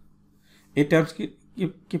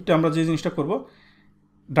আমরা যে জিনিসটা করব,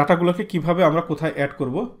 ডাটাগুলোকে কিভাবে আমরা কোথায় অ্যাড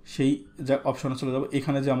করব সেই যা অপশনে চলে যাব।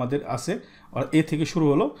 এখানে যে আমাদের আছে আর এ থেকে শুরু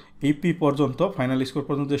হলো এই পি পর্যন্ত, ফাইনাল স্কোর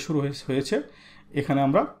পর্যন্ত যে শুরু হয়েছে, এখানে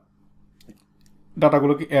আমরা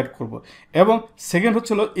ডাটাগুলোকে অ্যাড করব। এবং সেকেন্ড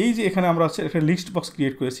হচ্ছিল এই যে এখানে আমরা একটা লিস্ট বক্স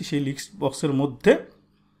ক্রিয়েট করেছি, সেই লিস্ট বক্সের মধ্যে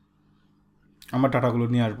আমরা ডাটাগুলো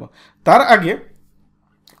নিয়ে আসবো। তার আগে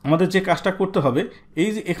আমাদের যে কাজটা করতে হবে, এই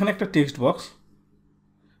যে এখানে একটা টেক্সট বক্স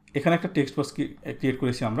ক্রিয়েট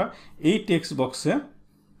করেছি আমরা। এই টেক্সট বক্সে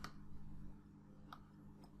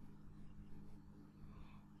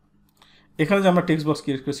এখানে যে আমরা টেক্সট বক্স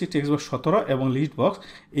ক্রিয়েট করেছি, টেক্সট বক্স 17 এবং লিস্ট বক্স,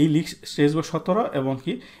 এই টেক্সট বক্স 17 এবং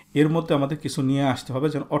কি এর মধ্যে আমাদের কিছু নিয়ে আসতে হবে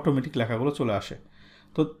যেন অটোমেটিক লেখাগুলো চলে আসে।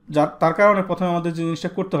 তো তার কারণে প্রথমে আমাদের যে জিনিসটা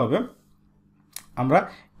করতে হবে, আমরা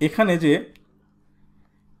এখানে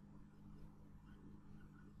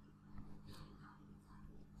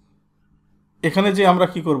যে আমরা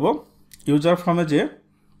কি করব, ইউজার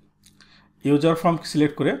ফর্ম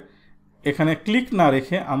সিলেক্ট করে এখানে ক্লিক না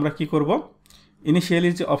রেখে আমরা কি করব, ইনিশিয়ালি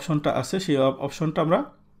যে অপশনটা আছে সেই অপশনটা আমরা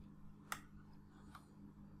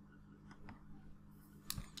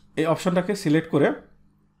এই অপশনটাকে সিলেক্ট করে,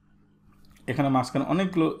 এখানে মাঝখানে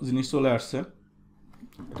অনেকগুলো জিনিস চলে আসছে,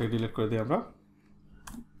 এটা ডিলিট করে দিই আমরা।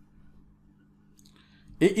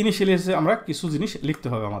 এই ইনিশিয়ালি আমরা কিছু জিনিস লিখতে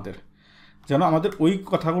হবে আমাদের, যেন আমাদের ওই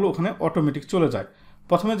কথাগুলো ওখানে অটোমেটিক চলে যায়।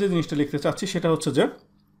 প্রথমে যে জিনিসটা লিখতে চাচ্ছি সেটা হচ্ছে যে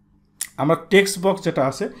আমরা টেক্সট বক্স যেটা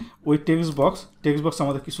আছে ওই টেক্সট বক্স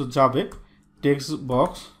আমাদের কিছু যাবে। টেক্সট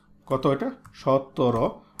বক্স কত, এটা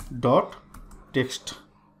 17.টেক্সট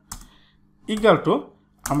ইকুয়াল টু,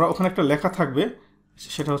 আমরা ওখানে একটা লেখা থাকবে,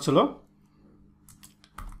 সেটা হচ্ছিল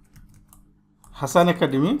Hasan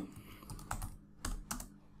academy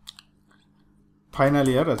final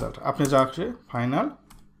year result. আপনি যা আসে ফাইনাল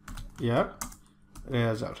ইয়ার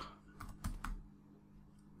রেজাল্ট।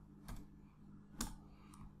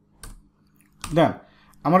 দেন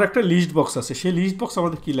আমার একটা লিস্ট বক্স আছে, সেই লিস্ট বক্স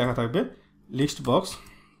আমাদের কি লেখা থাকবে, লিস্ট বক্স।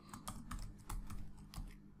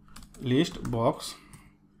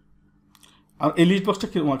 আর এই লিস্ট বক্সটা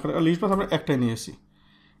কি, লিস্ট বক্স আমরা একটাই নিয়েছি,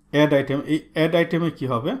 অ্যাড আইটেম। এই অ্যাড আইটেমে কি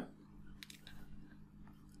হবে,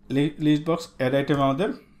 লিস্ট বক্স অ্যাড আইটেম আমাদের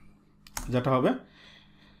যেটা হবে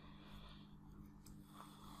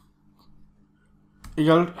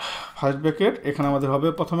ইকুয়াল ফার্স্ট ব্র্যাকেট, এখানে আমাদের হবে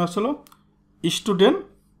প্রথমে আসলো স্টুডেন্ট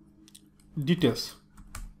ডিটেলস,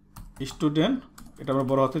 এটা আমরা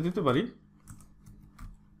বড় হাতে দিতে পারি,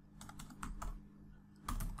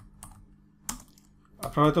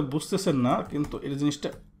 আপনারা হয়তো বুঝতেছেন না, কিন্তু এই জিনিসটা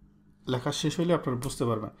লেখা শেষ হইলে আপনারা বুঝতে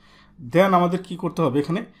পারবেন। দেন আমাদের কি করতে হবে,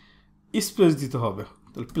 এখানে স্পেস দিতে হবে।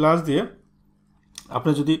 তাহলে প্লাস দিয়ে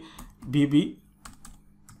আপনি যদি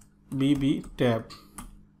বিবি ট্যাব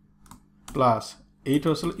প্লাস, এইটা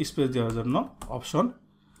আসলে স্পেস দেওয়ার জন্য অপশন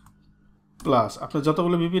প্লাস, আপনি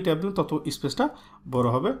যতগুলো বিবি ট্যাব দেবেন তত স্পেসটা বড়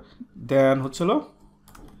হবে। দেন হচ্ছিল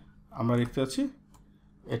আমরা লিখতে পাচ্ছি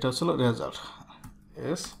এটা হচ্ছিল রেজাল্ট,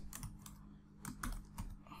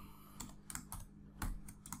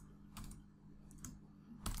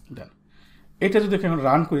 দেন এটা যদি এখন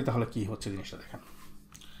রান করি তাহলে কি হচ্ছে জিনিসটা দেখেন,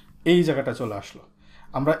 এই জায়গাটা চলে আসলো।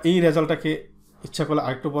 আমরা এই রেজাল্টটাকে ইচ্ছা করলে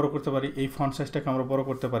আরেকটু বড় করতে পারি, এই ফন্ট সাইজটাকে আমরা বড়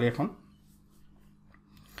করতে পারি এখন,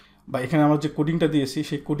 বা এখানে আমরা যে কোডিংটা দিয়েছি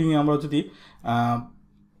সেই কোডিংয়ে আমরা যদি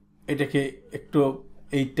এটাকে একটু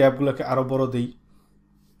এই ট্যাবগুলোকে আরও বড় দিই,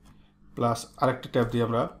 প্লাস আরেকটা ট্যাব দিই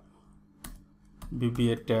আমরা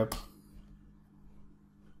VBA ট্যাব,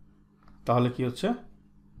 তাহলে কি হচ্ছে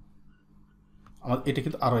আমাদের এটা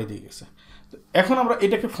কিন্তু আরও এদিকে গেছে। তো এখন আমরা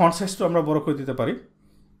এটাকে ফন্ট সাইজটা আমরা বড় করে দিতে পারি।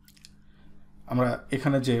 আমরা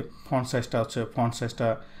এখানে যে ফন্ট সাইজটা আছে, ফন্ট সাইজটা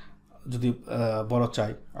যদি বড়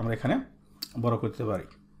চাই আমরা এখানে বড় করে দিতে পারি,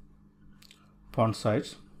 ফন্ট সাইজ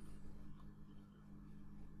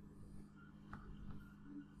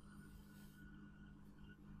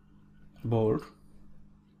বোল্ড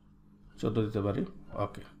 14 দিতে পারি।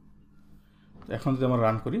 ওকে, এখন যদি আমরা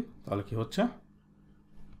রান করি তাহলে কি হচ্ছে,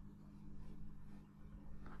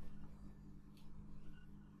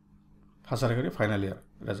 হাজার ফাইনাল ইয়ার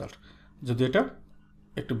রেজাল্ট। যদি এটা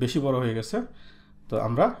একটু বেশি বড় হয়ে গেছে তো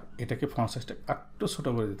আমরা এটাকে ফন্ট সাইজটা একটু ছোট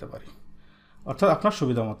করে দিতে পারি, অর্থাৎ আপনার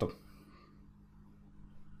সুবিধা মতো।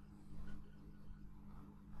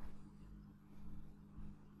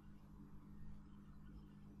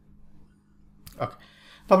 ওকে,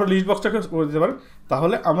 তারপর লিস্ট বক্সটাকে করে দিতে পারি।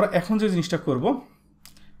 তাহলে আমরা এখন যে জিনিসটা করব,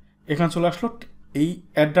 এখানে চলে আসলো এই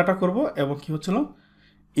অ্যাড ডাটা করব, এবং কি হচ্ছিল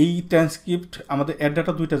এই ট্রান্সক্রিপ্ট আমাদের অ্যাড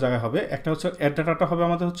ডাটা দুইটা জায়গায় হবে। একটা হচ্ছে অ্যাড ডাটাটা হবে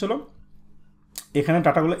আমাদের হচ্ছিল এখানে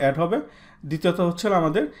ডাটাগুলো অ্যাড হবে, দ্বিতীয়ত হচ্ছে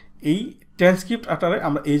আমাদের এই ট্রান্সক্রিপ্ট আকারে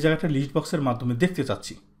আমরা এই জায়গাটা লিস্ট বক্সের মাধ্যমে দেখতে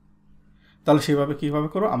চাচ্ছি। তাহলে সেইভাবে কীভাবে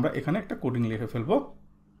করবো, আমরা এখানে একটা কোডিং লিখে ফেলবো।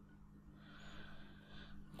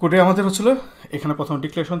 কোডে আমাদের হচ্ছিল এখানে প্রথম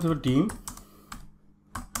ডিক্লারেশন ছিল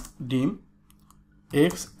ডিম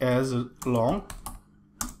এক্স অ্যাজ লং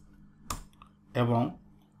এবং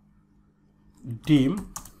ডিম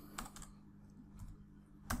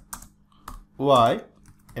ওয়াই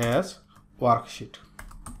অ্যাজ ওয়ার্কশিট।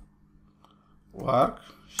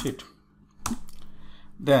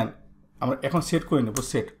 দেন আমরা এখন সেট করে নেব।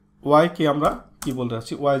 সেট ওয়াইকে আমরা কি বলতে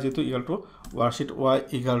চাচ্ছি, ওয়াই যেহেতু equal to worksheet, Y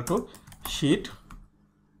equal to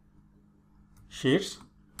shits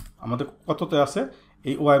আমাদের কততে আছে,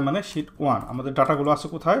 এই ওয়াই মানে শিট 1। আমাদের ডাটাগুলো আছে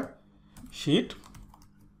কোথায়, শিট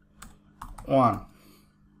 1।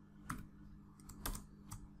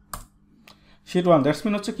 শিট 1 দ্যাটস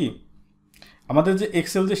মিন হচ্ছে কি, আমাদের যে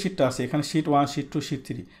এক্সেল যে শিটটা আছে এখানে শিট 1, শিট 2, শিট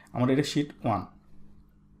 3, আমাদের এটা শিট 1।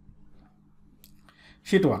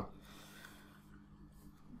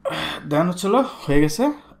 দেন হচ্ছিল হয়ে গেছে।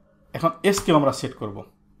 এখন এক্সকেও আমরা সেট করব,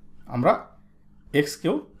 আমরা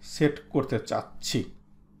এক্সকেও সেট করতে চাচ্ছি।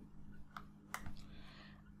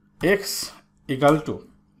 এক্স ইকাল টু,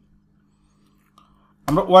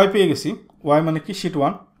 আমরা ওয়াই পেয়ে গেছি, ওয়াই মানে কি শিট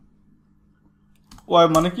 1, ওয়াই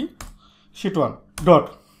মানে কি শিট 1 ডট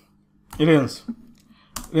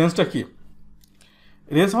রেঞ্জটা কি,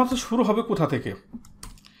 রেঞ্জ আমাদের শুরু হবে কোথা থেকে,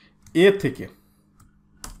 এ থেকে,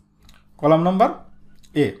 কলাম নাম্বার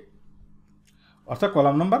এ, অর্থাৎ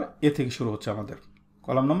কলাম নাম্বার এ থেকে শুরু হচ্ছে। আমাদের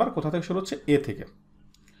কলাম নাম্বার কোথা থেকে শুরু হচ্ছে, এ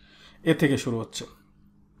থেকে শুরু হচ্ছে।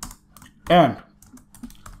 অ্যান্ড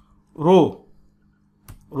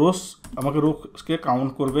রোস আমাকে রোসকে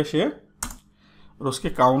কাউন্ট করবে, সে রোসকে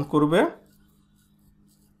কাউন্ট করবে।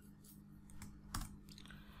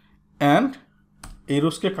 অ্যান্ড এই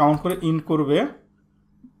রোসকে কাউন্ট করে ইন করবে।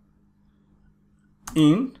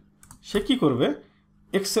 সে কি করবে,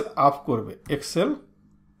 এক্সেল আপ করবে, এক্সেল,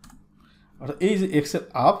 অর্থাৎ এই যে এক্সেল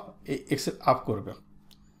আপ, এই এক্সেল আপ করবে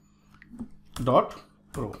ডট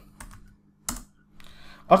রো।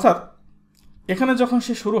 অর্থাৎ এখানে যখন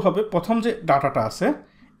সে শুরু হবে, প্রথম যে ডাটাটা আছে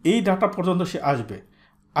এই ডাটা পর্যন্ত সে আসবে।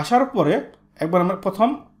 আসার পরে একবার আমরা প্রথম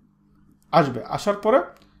আসবে, আসার পরে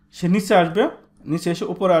সে নিচে আসবে, নিচে এসে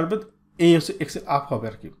উপরে আসবে, এই হচ্ছে এক্সেল আপ হবে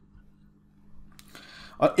আর কি।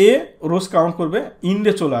 আর এ রোজ কাউন্ট করবে,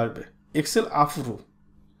 ইন্ডে চলে আসবে, এক্সেল আপ রো।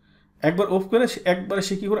 একবার অফ করে একবারে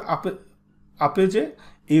সে কী করে আপে যে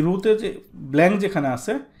এই রোতে যে ব্ল্যাঙ্ক যেখানে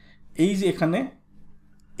আছে, এই যে এখানে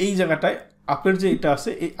এই জায়গাটায় আপের যে এটা আছে,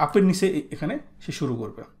 এই আপের নিচে এখানে সে শুরু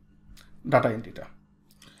করবে ডাটা এন্ট্রিটা।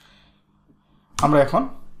 আমরা এখন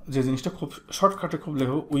যে জিনিসটা খুব শর্টকাটে খুব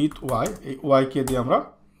লিখব, উইথ ওয়াই, এই ওয়াইকে দিয়ে আমরা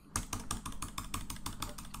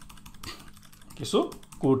কিছু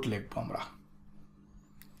কোড লিখবো। আমরা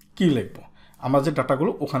কি লিখবো, আমরা যে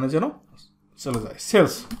ডাটাগুলো ওখানে যেন চলে যায়।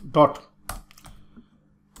 সেলস ডট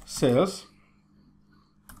সেলস,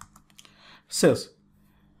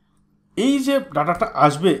 এই যে ডাটাটা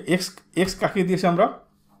আসবে, এক্স কাকে দিয়েছে আমরা,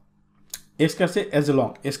 এক্স কাছে অ্যাজ এ লং,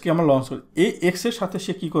 এক্সকে আমরা লঞ্চ করি। এই এক্সের সাথে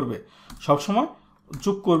সে কী করবে, সবসময়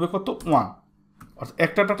যোগ করবে কত, 1। অর্থাৎ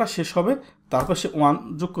একটা ডাটা শেষ হবে, তারপর সে 1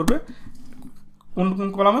 যোগ করবে কোন কোন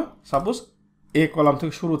কলামে, সাপোজ এ কলাম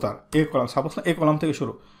থেকে শুরু, তার এ কলাম, সাপোজ না এ কলাম থেকে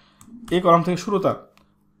শুরু, এ কলাম থেকে শুরু তার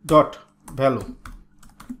dot value,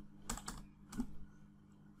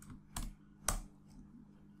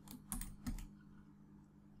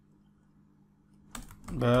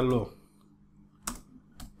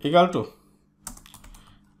 equal to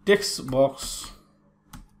text box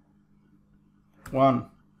 1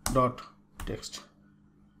 dot text।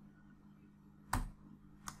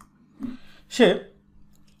 সে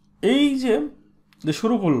এই যে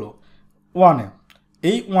শুরু করলো 1-এ,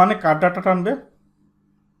 এই 1-এ কার ডাটা টানবে,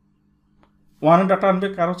 1-এ ডাটা আনবে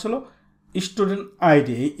কার হচ্ছিল স্টুডেন্ট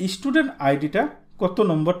আইডি। এই স্টুডেন্ট আইডিটা কত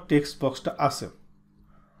নম্বর টেক্সট বক্সটা আছে,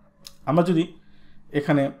 আমরা যদি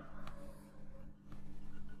এখানে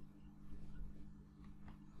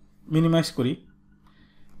মিনিমাইজ করি,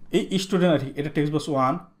 এই স্টুডেন্ট আর কি, এটা টেক্সট বক্স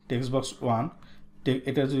 1, টেক্সট বক্স 1,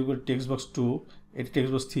 এটা যদি করি টেক্সট বক্স 2, এটা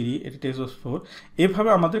টেক্সট বক্স 3, এটা টেক্সট বক্স 4, এভাবে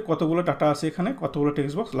আমাদের কতগুলো ডাটা আছে এখানে, কতগুলো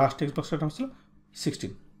টেক্সট বক্স, লাস্ট টেক্সট বক্সটা হচ্ছিল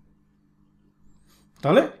 16।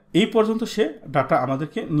 তাহলে এই পর্যন্ত সে ডাটা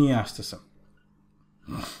আমাদেরকে নিয়ে আসতেছে।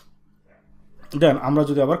 দেন আমরা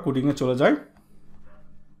যদি আবার কোডিংয়ে চলে যাই,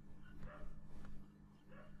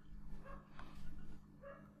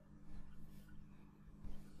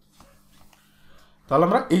 তাহলে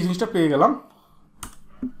আমরা এই জিনিসটা পেয়ে গেলাম।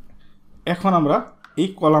 এখন আমরা এই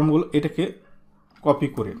কলামগুলো এটাকে কপি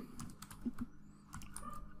করে,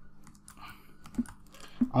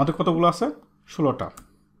 আমাদের কতগুলো আছে, 16টা,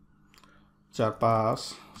 4, 5,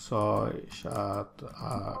 6, 7,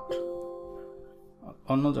 8,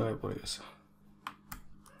 অন্য জায়গায় পড়ে গেছে,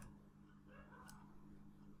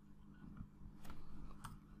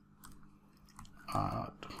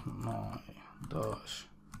 8, 9, 10,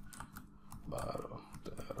 12,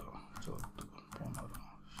 13, 14, 15,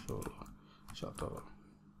 16, 17।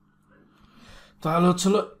 তাহলে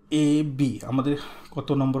হচ্ছিল এ বি, আমাদের কত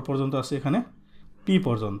নম্বর পর্যন্ত আছে এখানে, পি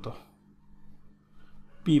পর্যন্ত,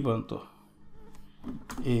 পি পর্যন্ত,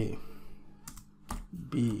 A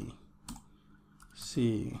B C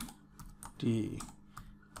D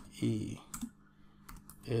E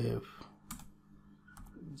F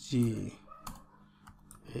G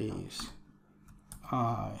H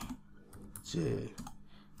I J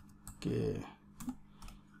K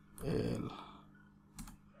L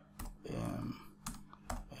M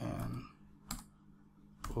N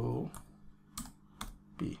O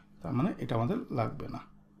P. তার মানে এটা আমাদের লাগবে না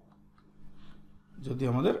যদি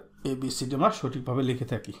আমাদের ABCD আমরা সঠিকভাবে লিখে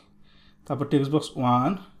থাকি। তারপর text box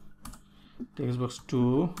 1, text box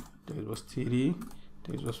 2, text box 3,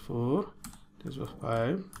 text box 4, text box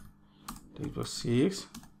 5, text box 6,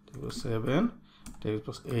 text box 7, text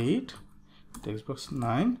box 8, text box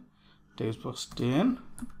 9, text box 10,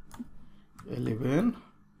 11,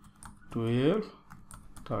 12,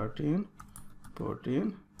 13, 14,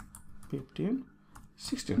 15,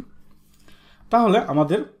 16। তাহলে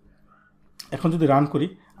আমাদের এখন যদি রান করি,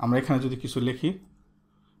 আমরা এখানে যদি কিছু লিখি,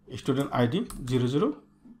 স্টুডেন্ট আইডি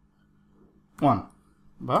 001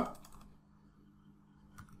 বা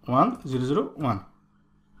 1001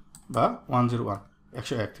 বা 101,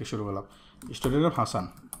 101 থেকে শুরু করলাম, student of Hasan,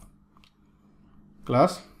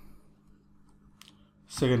 class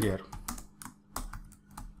second year,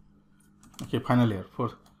 okay, final year,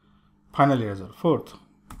 final year, fourth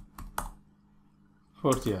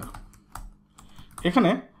year.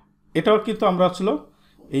 এখানে এটাও কিন্তু আমরা ছিল,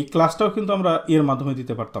 এই ক্লাসটাও কিন্তু আমরা এর মাধ্যমে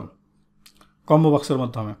দিতে পারতাম, কম্বো বক্সের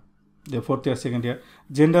মাধ্যমে, যে fourth year second year,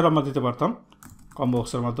 gender আমরা দিতে পারতাম কম্বো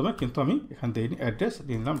বক্সের মাধ্যমে, কিন্তু আমি এখানে দিইনি, অ্যাড্রেস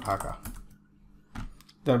দিয়ে দিলাম ঢাকা।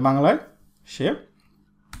 তার বাংলায় সে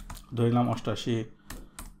ধরলাম 88,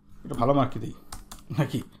 এটা ভালো মার্কই দিই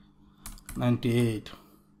নাকি, 98,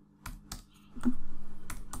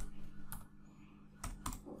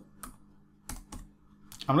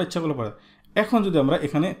 আমরা ইচ্ছা করলে পড়ে। এখন যদি আমরা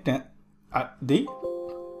এখানে দিই,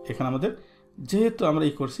 এখানে আমাদের যেহেতু আমরা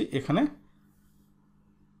ই করছি, এখানে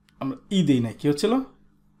আমরা দিই নাই, কি হচ্ছিল,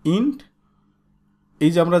 ইন্ট, এই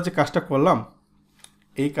যে আমরা যে কাজটা করলাম,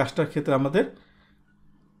 এই কাজটার ক্ষেত্রে আমাদের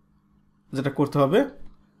যেটা করতে হবে,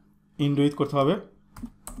 ইন্ট উইথ করতে হবে,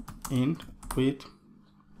 ইন্ট উইথ।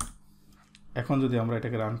 এখন যদি আমরা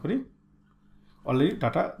এটাকে রান করি, অলরেডি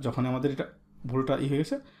ডাটা, যখন আমাদের এটা ভুলটা হয়ে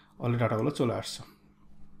গেছে, অলরেডি ডাটাগুলো চলে আসছে।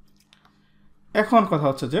 এখন কথা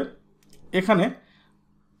হচ্ছে যে এখানে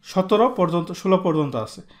 17 পর্যন্ত, 16 পর্যন্ত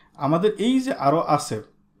আছে, আমাদের এই যে আরো আছে,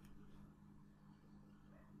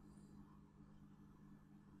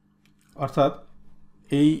 অর্থাৎ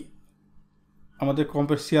এই আমাদের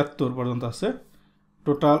কম্পেয়ার 76 পর্যন্ত আছে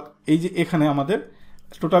টোটাল। এই যে এখানে আমাদের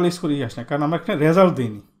টোটাল স্কোরই আসে না, কারণ আমরা এখানে রেজাল্ট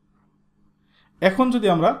দিইনি। এখন যদি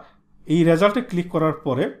আমরা এই রেজাল্টে ক্লিক করার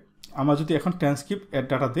পরে আমরা যদি এখন ট্রান্সক্রিপ্ট অ্যাড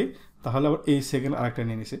ডাটা দিই, তাহলে আবার এই সেকেন্ড আরেকটা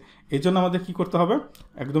নিয়ে নিছে। এই জন্য আমাদের কী করতে হবে,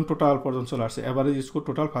 একদম টোটাল পর্যন্ত চলে আসছে, average score,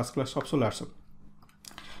 total, first class সব চলে আসছে।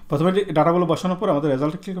 প্রথমে ডাটাগুলো বসানোর পর আমাদের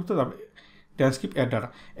রেজাল্টে ক্লিক করতে হবে, ট্রান্সক্রিপ্ট অ্যাড ডাটা।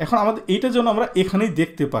 এখন আমাদের এইটার জন্য আমরা এখানেই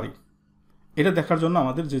দেখতে পারি। এটা দেখার জন্য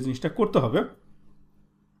আমাদের যে জিনিসটা করতে হবে,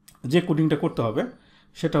 যে কোডিংটা করতে হবে,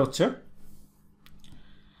 সেটা হচ্ছে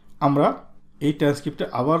আমরা এই ট্রান্সক্রিপ্টে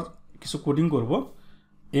আবার কিছু কোডিং করব,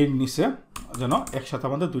 এর নিচে যেন একসাথে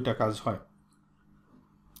আমাদের দুইটা কাজ হয়,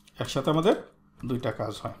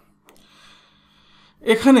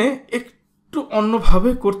 এখানে একটু অন্যভাবে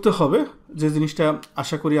করতে হবে, যে জিনিসটা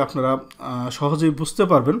আশা করি আপনারা সহজেই বুঝতে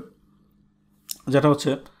পারবেন। যেটা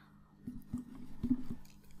হচ্ছে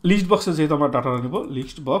লিস্ট বক্সে যেহেতু আমরা ডাটাটা নিব,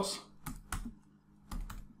 লিস্ট বক্স,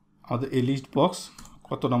 আমাদের এই লিস্ট বক্স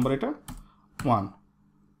কত নম্বর এটা 1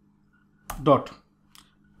 ডট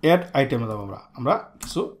অ্যাড আইটেমে যাব আমরা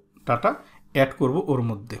কিছু ডাটা অ্যাড করব ওর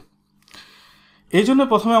মধ্যে। এই জন্য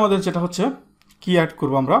প্রথমে আমাদের যেটা হচ্ছে কি অ্যাড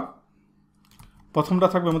করব আমরা, প্রথমটা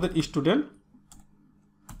থাকবে আমাদের স্টুডেন্ট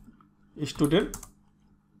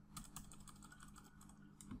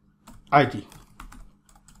আইডি,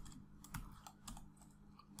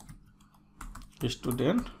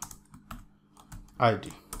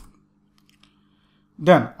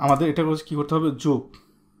 দেন আমাদের এটা কি করতে হবে,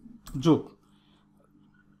 যোগ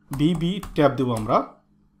বিবি ট্যাব দেব আমরা,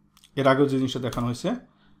 এর আগেও যে জিনিসটা দেখানো হয়েছে,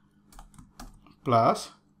 প্লাস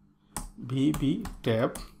ভিবি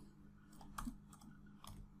ট্যাব,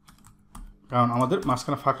 কারণ আমাদের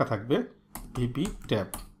মাঝখানে ফাঁকা থাকবে, ভিবি ট্যাব।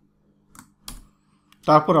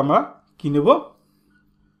 তারপর আমরা কি নেব,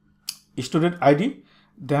 স্টুডেন্ট আইডি,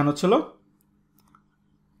 দেন হচ্ছিল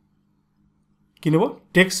কি নেব,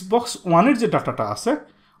 টেক্সট বক্স 1-এর যে ডাটাটা আছে,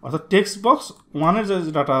 অর্থাৎ টেক্সট বক্স 1-এর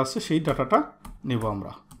যে ডাটা আছে সেই ডাটাটা নেব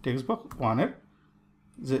আমরা। টেক্সট বক্স 1-এর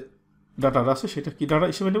যে ডাটাটা আছে সেটা কি ডাটা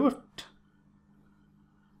হিসেবে নেব,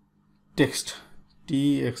 টেক্সট।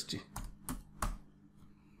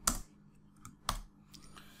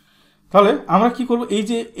 তাহলে আমরা কি করব, এই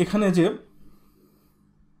যে এখানে যে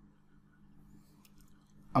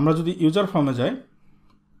আমরা যদি ইউজার ফর্মে যাই,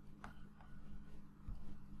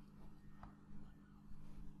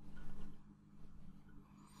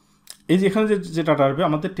 এই যে এখানে যে ডাটা আসবে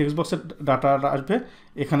আমাদের টেক্সট বক্সের ডাটা আসবে,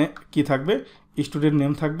 এখানে কি থাকবে, স্টুডেন্ট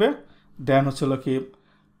নেম থাকবে, দেন হচ্ছিল কি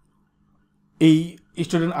এই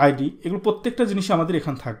স্টুডেন্ট আইডি, এগুলো প্রত্যেকটা জিনিস আমাদের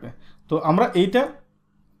এখানে থাকবে। তো আমরা এইটা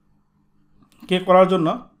কে করার জন্য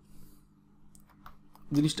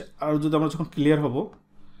জিনিসটা আর যদি আমরা যখন ক্লিয়ার হব,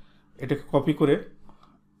 এটাকে কপি করে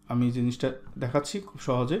আমি জিনিসটা দেখাচ্ছি খুব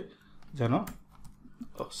সহজে, যেন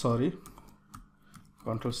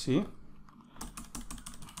কন্ট্রোল সি,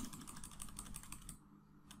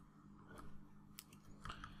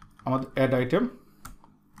 আমাদের অ্যাড আইটেম,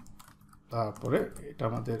 তারপরে এটা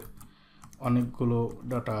আমাদের অনেকগুলো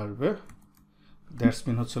ডাটা আসবে, দ্যাটস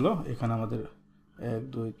মিন হচ্ছিল এখানে আমাদের 1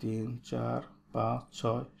 2 3 4 5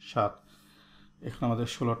 6 7, এখানে আমাদের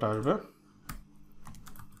 16টা আসবে,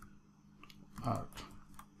 8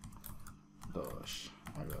 10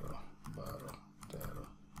 11 12 13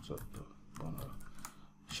 14 15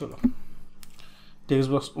 16, text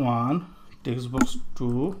box 1, text box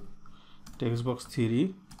 2, text box 3,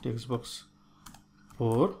 text box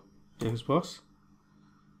 4, text box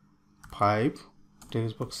 5,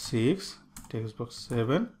 text box 6, text box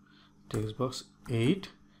 7, text box 8,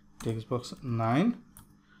 text box 9,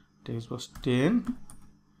 text box 10,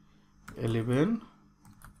 11,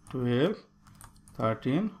 12,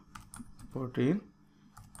 13, 14,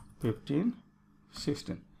 15,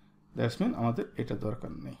 16, that's mean আমাদের এটা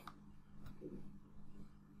দরকার নেই।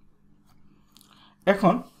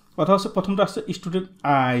 এখন কথা হচ্ছে প্রথমটা আসছে স্টুডেন্ট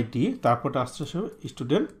আইডি, তারপরটা আসছে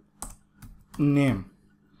স্টুডেন্ট নেম,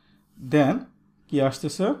 দেন কি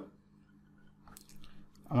আসতেছে,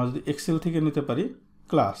 আমরা যদি এক্সেল থেকে নিতে পারি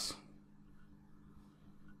ক্লাস,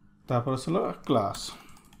 তারপর ছিল ক্লাস,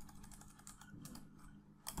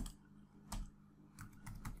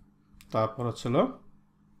 তারপর ছিল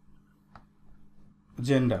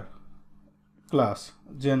জেন্ডার, ক্লাস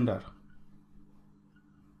জেন্ডার,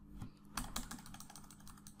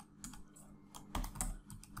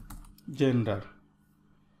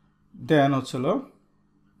 দেন হচ্ছিল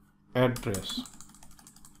অ্যাড্রেস,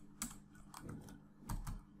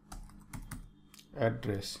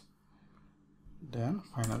 দেন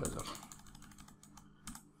ফাইনালাইজার।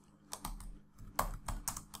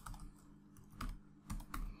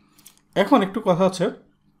 এখন একটু কথা আছে,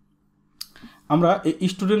 আমরা এই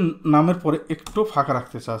স্টুডেন্ট নামের পরে একটু ফাঁকা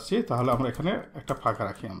রাখতে চাচ্ছি, তাহলে আমরা এখানে একটা ফাঁকা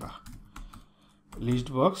রাখি, আমরা list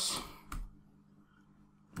box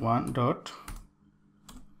 1 dot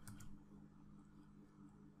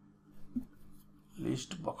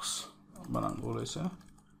list box বানান বলেছে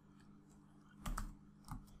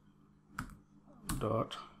ডট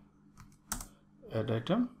অ্যাড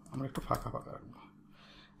আইটেম, আমরা একটু ফাঁকা রাখবো,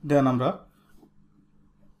 দেন আমরা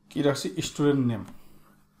কি রাখছি, স্টুডেন্ট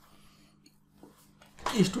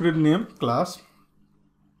নেম, ক্লাস,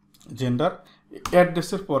 জেন্ডার,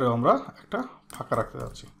 অ্যাড্রেসের পরে আমরা একটা ফাঁকা রাখতে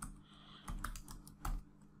যাচ্ছি,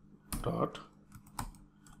 ডট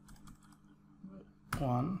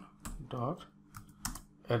 1 ডট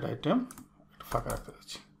অ্যাড আইটেম, একটা ফাঁকা রাখতে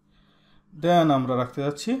যাচ্ছি, দেন আমরা রাখতে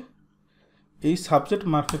যাচ্ছি এই সাবজেক্ট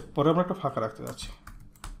মার্কের পরে আমরা একটা ফাঁকা রাখতে যাচ্ছি,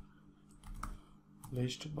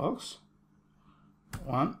 list box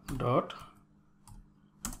 1 dot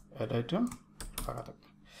add item, ফাঁকা থাকবে।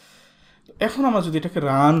 এখন আমরা যদি এটাকে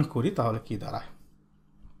রান করি তাহলে কি দাঁড়ায়,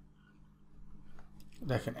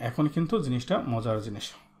 দেখেন এখন কিন্তু জিনিসটা মজার জিনিস।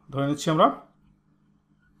 ধরে নিচ্ছি আমরা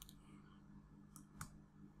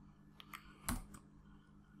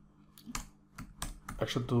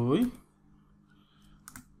 102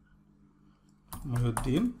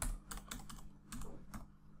 Mohiuddin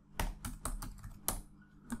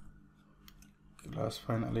class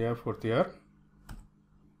final year 4th ইয়ার,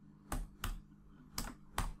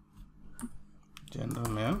 gender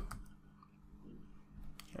mail,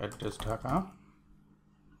 address Dhaka,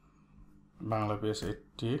 Bangla page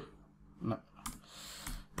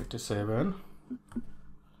 87,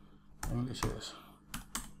 English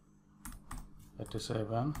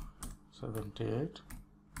 87, 78,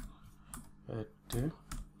 80,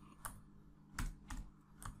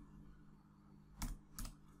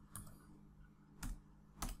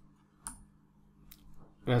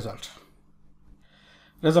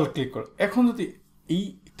 result click করো। এখন যদি এই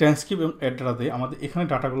ট্রান্সক্রিপ্ট এবং অ্যাড ডাটা দিয়ে আমাদের এখানে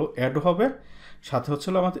ডাটাগুলো অ্যাড হবে, সাথে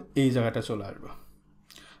হচ্ছিল আমাদের এই জায়গাটা চলে আসবে।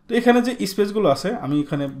 তো এখানে যে স্পেসগুলো আছে আমি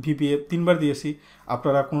এখানে VBA 3বার দিয়েছি,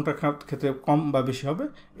 আপনারা কোনোটার ক্ষেত্রে কম বা বেশি হবে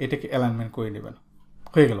এটাকে অ্যালাইনমেন্ট করে নেবেন।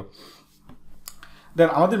 হয়ে গেল। দেন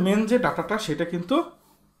আমাদের মেন যে ডাটাটা সেটা কিন্তু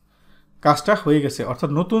কাজটা হয়ে গেছে, অর্থাৎ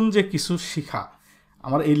নতুন যে কিছু শেখা,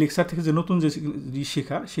 আমার এই লেকচার থেকে যে নতুন যে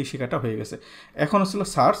শেখা সেই শেখাটা হয়ে গেছে। এখন হচ্ছিল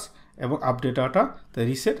সার্চ এবং আপডেট ডাটা, তাই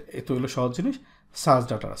রিসেট, এত হলো সহজ জিনিস। সার্চ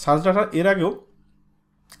ডাটা এর আগেও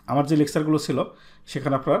আমার যে লেকচারগুলো ছিল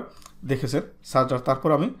সেখানে আপনারা দেখেছেন সার্চ ডাটা। তারপর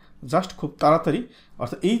আমি জাস্ট খুব তাড়াতাড়ি,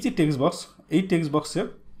 অর্থাৎ এই যে টেক্সট বক্স, এই টেক্সট বক্সে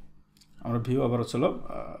আমরা ভিউ আবার হচ্ছিল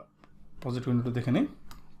পজিটিভ উইন্ডোটা দেখে নিই।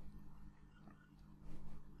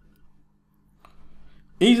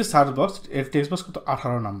 এই যে সার্চ বক্স, এর টেক্সট বক্স কিন্তু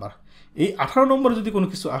 18 নাম্বার। এই 18 নম্বরে যদি কোনো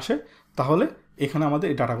কিছু আসে তাহলে এখানে আমাদের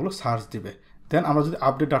এই ডাটাগুলো সার্চ দিবে। দেন আমরা যদি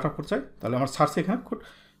আপডেট ডাটা করতে চাই তাহলে আমার সার্চে এখানে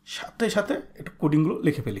সাথে সাথে একটু কোডিংগুলো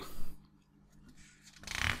লিখে ফেলি।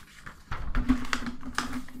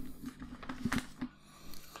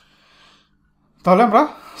 তাহলে আমরা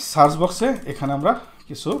সার্চ বক্সে এখানে আমরা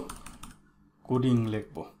কিছু কোডিং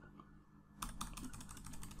লিখব।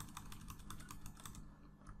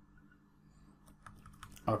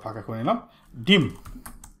 আমরা ফাঁকা করে নিলাম। ডিম,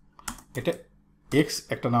 এটা এক্স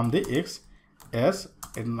একটা নাম দিই, এক্স এস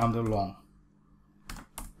এর নাম দেব লং,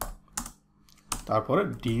 তারপরে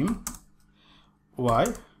ডিম ওয়াই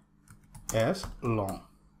এস লং,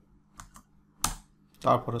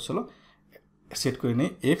 তারপরে ছিল সেট করে নিই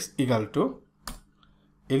এক্স ইকাল টু,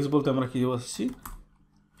 এক্স বলতে আমরা কী বলছি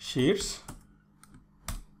শিটস,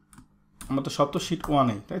 আমার তো সব তো শিট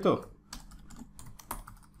 1-এই, তাই তো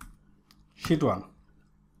শিট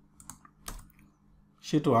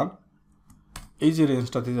 1 এই যে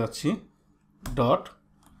রেঞ্জটাতে যাচ্ছি ডট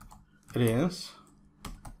রেঞ্জ,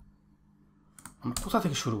 আমরা কোথা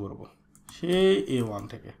থেকে শুরু করব, সেই A1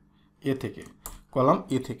 থেকে, এ থেকে, কলাম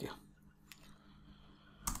এ থেকে,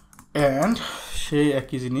 অ্যান্ড সেই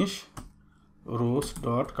একই জিনিস রোস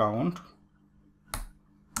ডট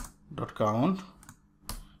কাউন্ট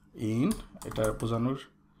ইন, এটা বোঝানোর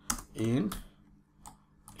in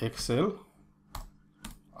Excel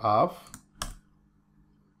up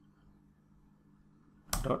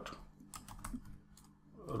dot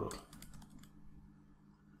rho,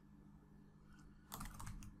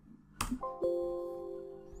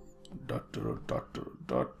 dot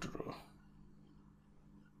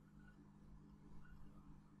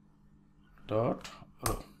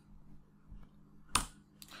rho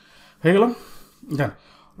হয়ে গেল। জান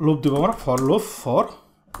লুপ দেবো আমরা, for loop for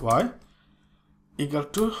Y equal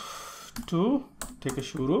to 2 থেকে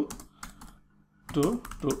শুরু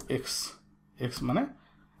টু এক্স, এক্স মানে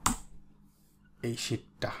এই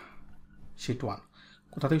শিটটা শিট 1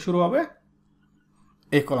 কোথা থেকে শুরু হবে,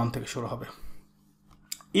 এই কলাম থেকে শুরু হবে।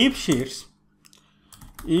 If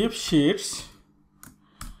shits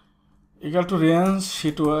equal to range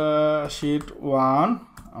sheet 1,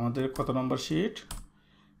 আমাদের কত নম্বর sheet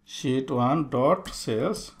 1 dot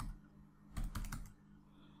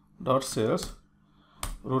sales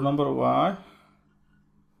rho number Y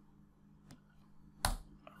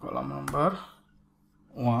column number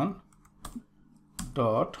 1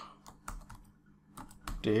 dot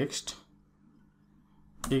text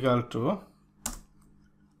equal to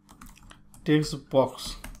text box,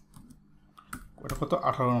 ওটা কত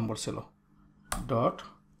 18 নম্বর ছিল, ডট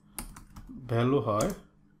ভ্যালু হয়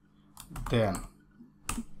দেন,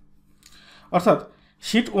 অর্থাৎ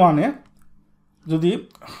শিট 1-এ যদি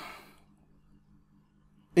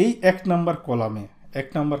এই 1 নাম্বার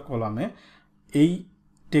কলামে এই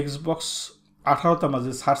টেক্সট বক্স 18টা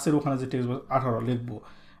মাঝে সার্চের ওখানে যে টেক্সট বক্স 18 লিখবো,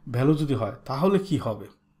 ভ্যালু যদি হয় তাহলে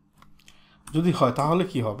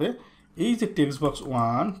কি হবে, এই যে টেক্সট বক্স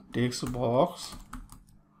 1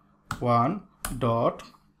 ডট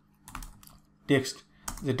টেক্সট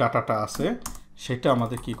যে ডাটাটা আছে সেটা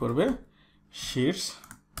আমাদের কি করবে শীট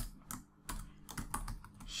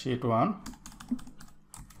 1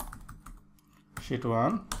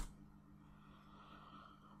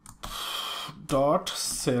 ডট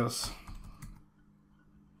সেলস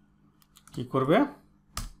কি করবে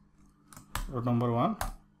রো নম্বর 1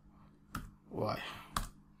 ওয়াই।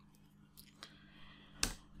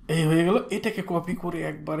 এই হয়ে গেল। এটাকে কপি করে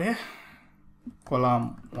একবারে কলাম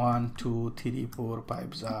 1 2 3 4 5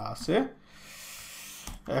 যা আছে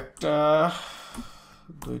 1টা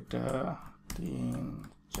 2টা 3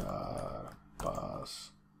 4 5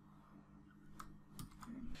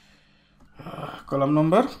 কলাম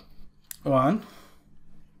নম্বর 1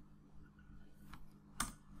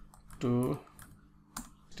 2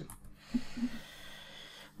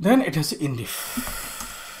 দেন এটা হচ্ছে ইনডিফ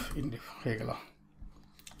হয়ে গেল।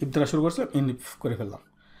 ইফ দ্বারা শুরু করছিলাম ইনডিফ করে ফেললাম।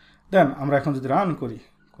 দেন আমরা এখন যদি রান করি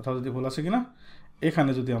কোথাও যদি ভুল আছে কিনা,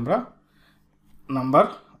 এখানে যদি আমরা নাম্বার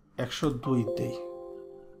 102 দেই,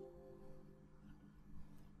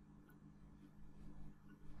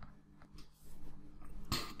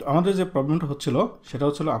 তো আমাদের যে প্রবলেমটা হচ্ছিল সেটা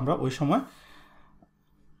হচ্ছিল আমরা ওই সময়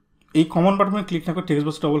এই কমন বাটনে ক্লিক না করে টেক্সট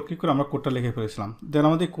বক্সে ডবল ক্লিক করে আমরা কোডটা লিখে ফেলেছিলাম। দেন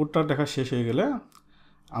আমাদের কোডটা দেখা শেষ হয়ে গেলে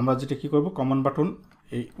আমরা যেটা কী করব, কমন বাটন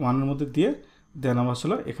এই 1-এর মধ্যে দিয়ে দেন আমরা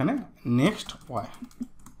ছিল এখানে নেক্সট ওয়াই।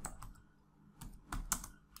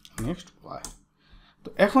 তো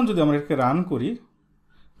এখন যদি আমরা এটাকে রান করি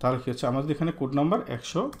তাহলে কী হচ্ছে, আমরা যদি এখানে কোড নাম্বার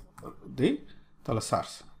 100 দিই তাহলে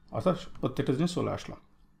সার্চ, অর্থাৎ প্রত্যেকটা জিনিস চলে আসলো।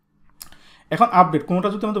 এখন আপডেট, কোনোটা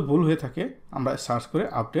যদি আমাদের ভুল হয়ে থাকে আমরা সার্চ করে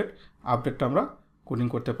আপডেটটা আমরা কোডিং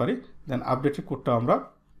করতে পারি। দেন আপডেটের কোডটা আমরা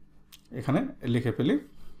এখানে লিখে ফেলি।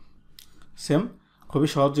 সেম, খুবই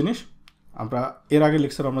সহজ জিনিস। আমরা এর আগে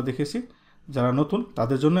লেকচার আমরা দেখেছি, যারা নতুন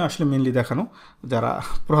তাদের জন্য আসলে মেনলি দেখানো, যারা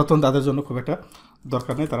পুরাতন তাদের জন্য খুব একটা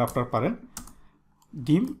দরকার নেই, তারা আপনারা পারেন।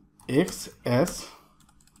 ডিম এক্স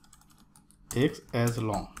অ্যাজ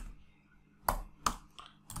লং,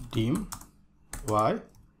 ডিম ওয়াই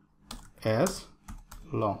অ্যাজ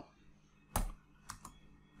লং।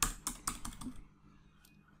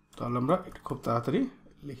 তাহলে আমরা এটা খুব তাড়াতাড়ি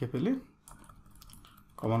লিখে ফেলি।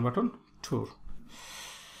 কমন বাটন 2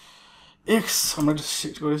 এক্স, আমরা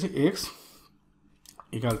শিট করেছি x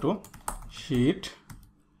equal to sheet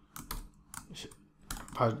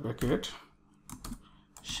first bracket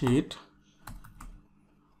sheet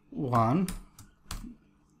 1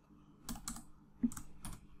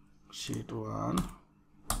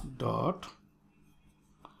 dot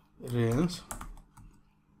range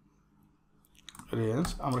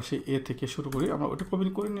আমরা সেই এ থেকে শুরু করি, আমরা ওটা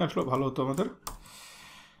কপি করে নিয়ে আসলো ভালো হতো আমাদের।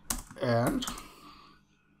 And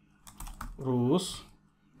rows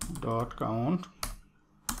dot count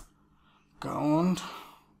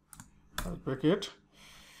bracket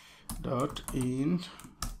dot int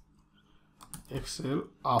excel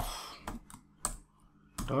of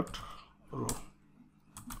dot row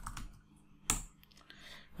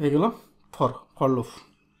হয়ে গেল। for loop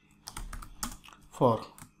for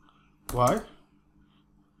y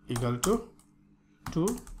equal to 2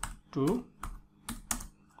 to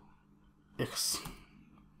x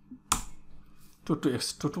 2 to x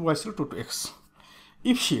 2 to y ছিল 2 to x।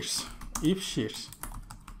 if sheets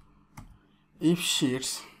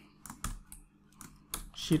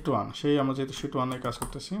sheet 1, সেই আমরা যেহেতু sheet 1 এ কাজ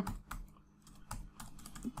করতেছি,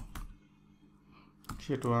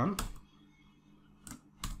 sheet 1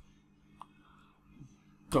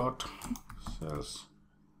 dot cells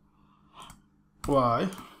y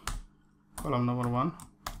column number 1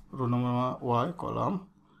 row number 1 y column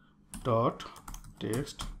dot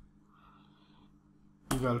text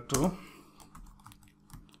equal to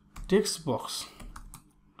text box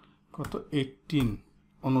কত 18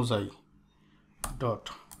 অনুযায়ী dot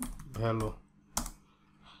value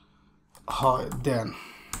হয়। দেন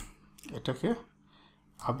এটাকে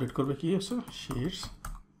আপডেট করবে কি আছে sheets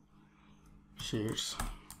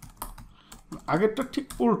আগেরটা ঠিক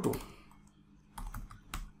উল্টো,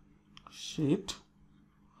 sheet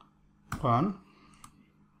 1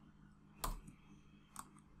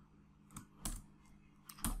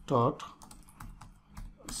 ডট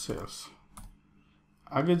সেলস,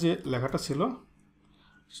 আগে যে লেখাটা ছিল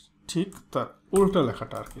ঠিক তার উল্টা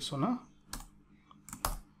লেখাটা, আর কিছু না।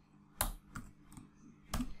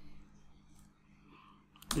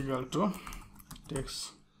 Equal to text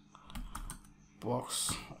box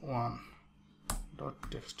 1 dot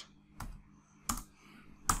text.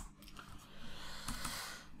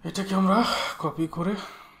 এটাকে আমরা কপি করে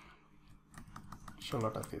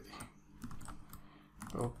 16টা দিয়ে দিই।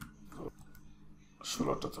 তো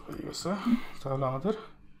 16টা তো হয়ে গেছে। তাহলে আমাদের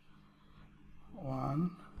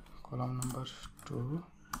 1, column number 2,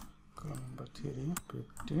 column number 3,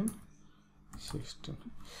 15, 16.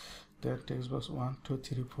 Then text box 1, 2,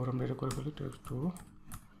 3, 4 আমরা এটা করে ফেলি, text 2,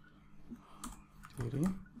 3,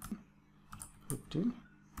 15,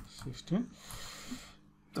 16.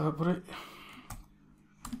 তারপরে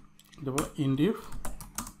দেব indif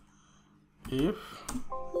if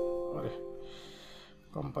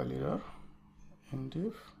compiler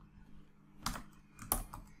indif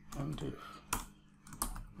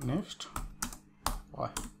next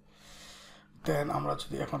y. দেন আমরা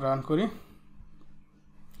যদি এখন রান করি,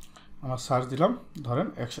 আমরা সার্চ দিলাম, ধরেন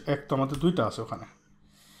 101, তো আমাদের দুইটা আছে ওখানে,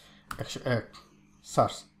 101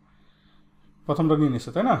 সার্চ প্রথমটা নিয়ে নিছে,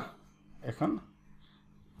 তাই না? এখন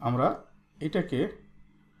আমরা এটাকে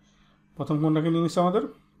প্রথম কোনটাকে নিয়ে নিছে, আমাদের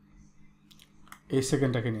এই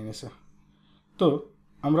সেকেন্ডটাকে নিয়ে নিছে। তো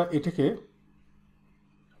আমরা এটাকে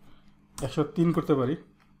 103 করতে পারি,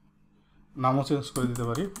 নামও চেঞ্জ করে দিতে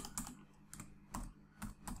পারি।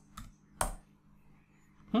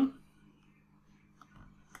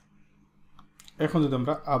 এখন যদি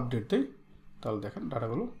আমরা আপডেট দিই, তাহলে দেখেন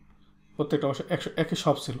ডাটাগুলো প্রত্যেকটা অবশ্য 101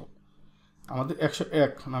 সব ছিল, আমাদের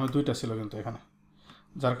 101 নামে দুইটা ছিল কিন্তু এখানে,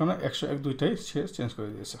 যার কারণে 101 দুইটাই সে চেঞ্জ করে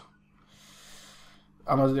দিয়েছে।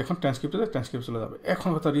 আমরা যদি এখন ট্রান্সক্রিপ্টে যাই, ট্রান্সক্রিপ্ট চলে যাবে। এখন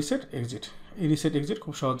কথা রিসেট এক্সিট, এই রিসেট এক্সিট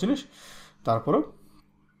খুব সহজ জিনিস, তারপরেও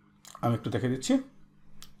আমি একটু দেখে দিচ্ছি।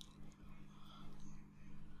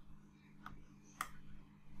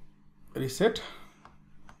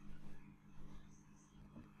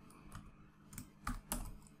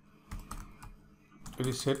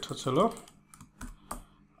 রিসেট হচ্ছিল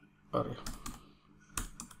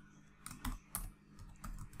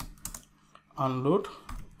unload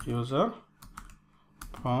user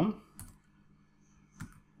from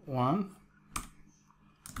 1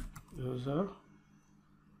 user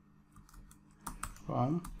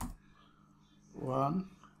from 1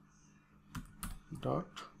 dot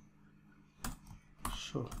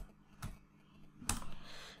show।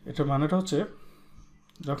 এটা মানেটা হচ্ছে,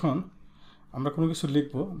 যখন আমরা কোনো কিছু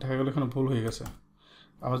লিখবো, দেখা গেল এখানে ভুল হয়ে গেছে,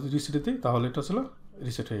 আমরা যদি রিসেট দিই তাহলে এটা ছিল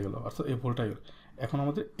রিসেট হয়ে গেল, অর্থাৎ এই ভুলটা গেল। এখন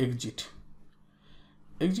আমাদের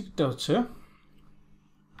এক্সিটটা হচ্ছে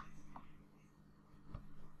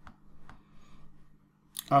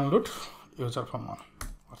আনলোড ইউজার ফ্রম 1,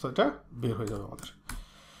 অর্থাৎ এটা বের হয়ে যাবে আমাদের,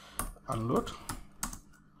 আনলোড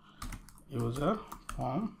ইউজার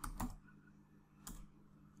ফ্রম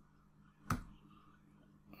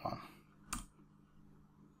 1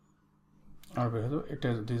 আর বের হয়ে যাবে। এটা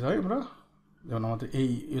যদি যাই আমরা, যেমন আমাদের এই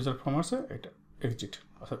ইউজার ফর্ম আছে, এটা এক্সিট,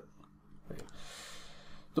 অর্থাৎ।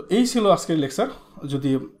 তো এই ছিল আজকের লেকচার।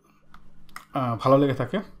 যদি ভালো লেগে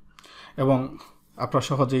থাকে এবং আপনারা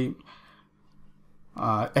সহজেই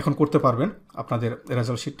এখন করতে পারবেন আপনাদের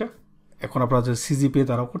রেজাল্ট শিটটা, এখন আপনারা যে সিজিপিএ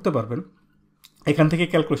দ্বারাও করতে পারবেন, এখান থেকে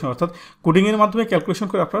ক্যালকুলেশন, অর্থাৎ কোডিংয়ের মাধ্যমে ক্যালকুলেশন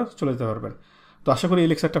করে আপনারা চলে যেতে পারবেন। তো আশা করি এই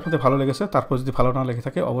লেকচারটা আপনাদের ভালো লেগেছে। তারপর যদি ভালো না লেগে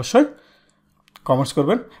থাকে অবশ্যই কমেন্টস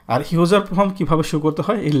করবেন। আর ইউজার ফর্ম কীভাবে শো করতে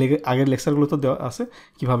হয়, এই আগের লেকচারগুলোতে দেওয়া আছে,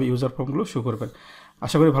 কীভাবে ইউজার ফর্মগুলো শো করবেন।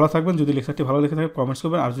 আশা করি ভালো থাকবেন। যদি লেকচারটি ভালো লেগে থাকে কমেন্টস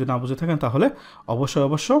করবেন, আর যদি না বুঝে থাকেন তাহলে অবশ্যই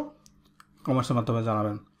কমেন্টসের মাধ্যমে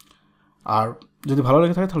জানাবেন। আর যদি ভালো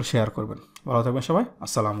লেগে থাকে তাহলে শেয়ার করবেন। ভালো থাকবেন সবাই,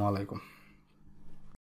 আসসালামু আলাইকুম।